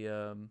actually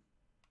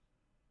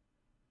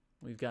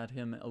we've got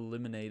him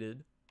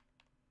eliminated.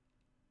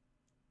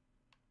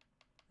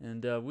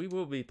 And we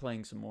will be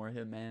playing some more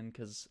Hitman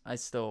because I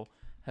still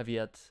have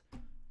yet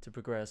to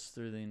progress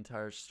through the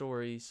entire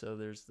story, so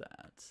there's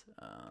that.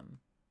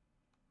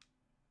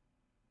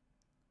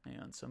 Hang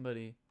on,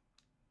 somebody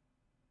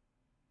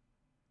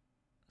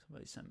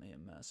sent me a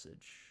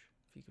message.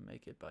 If you can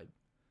make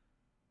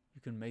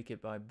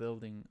it by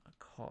building a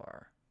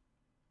car.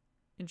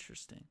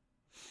 Interesting.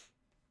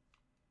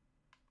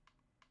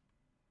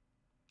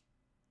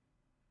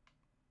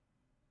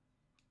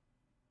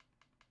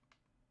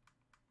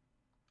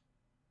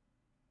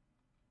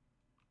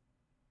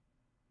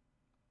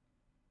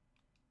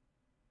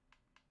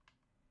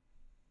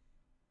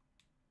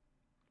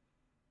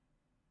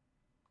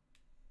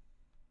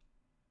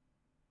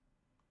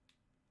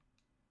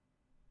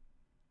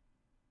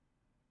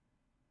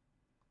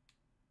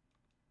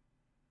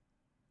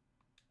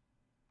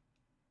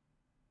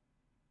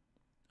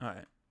 All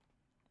right.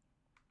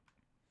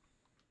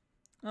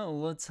 Oh,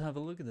 let's have a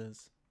look at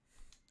this.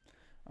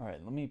 All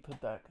right, let me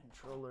put that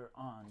controller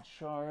on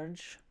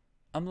charge.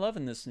 I'm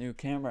loving this new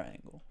camera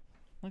angle.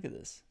 Look at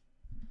this.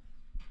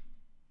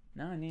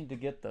 Now I need to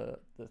get the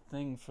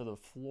thing for the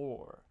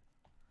floor.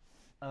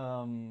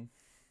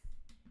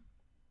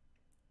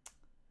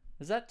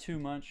 Is that too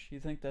much? You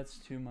think that's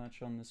too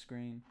much on the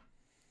screen?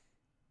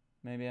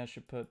 Maybe I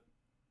should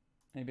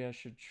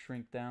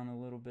shrink down a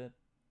little bit.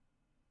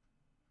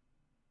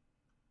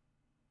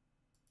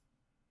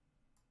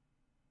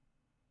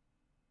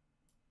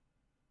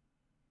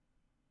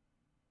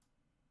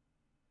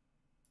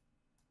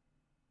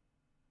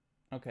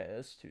 Okay,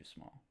 that's too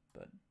small,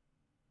 but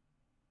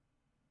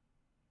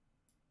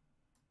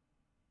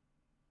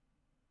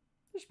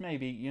just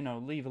maybe, you know,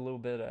 leave a little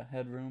bit of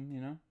headroom, you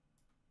know?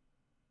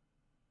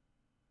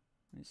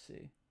 Let me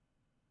see.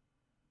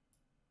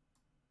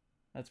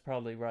 That's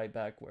probably right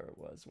back where it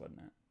was, wasn't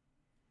it?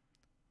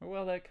 Or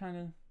well, that kind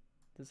of,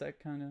 does that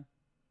kind of...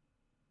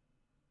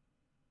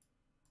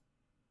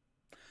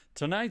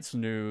 Tonight's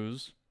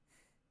news.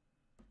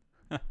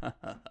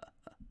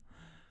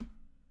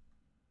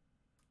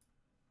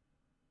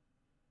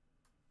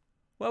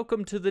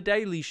 Welcome to the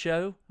Daily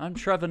Show. I'm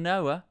Trevor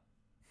Noah.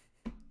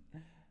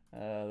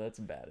 That's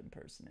a bad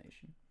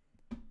impersonation.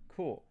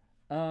 Cool.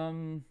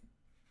 So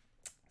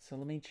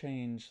let me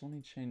change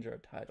our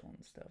title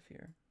and stuff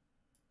here.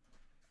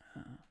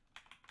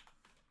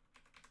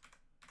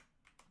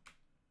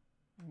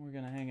 We're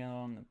gonna hang out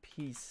on the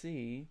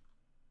PC.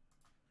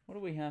 What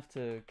do we have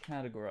to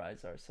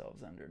categorize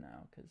ourselves under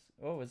now? Because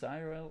is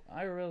IRL?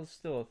 IRL is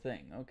still a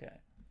thing. Okay,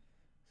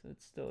 so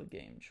it's still a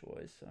game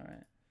choice. All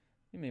right.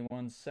 Give me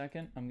 1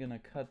 second. I'm gonna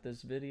cut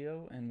this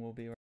video and we'll be right back.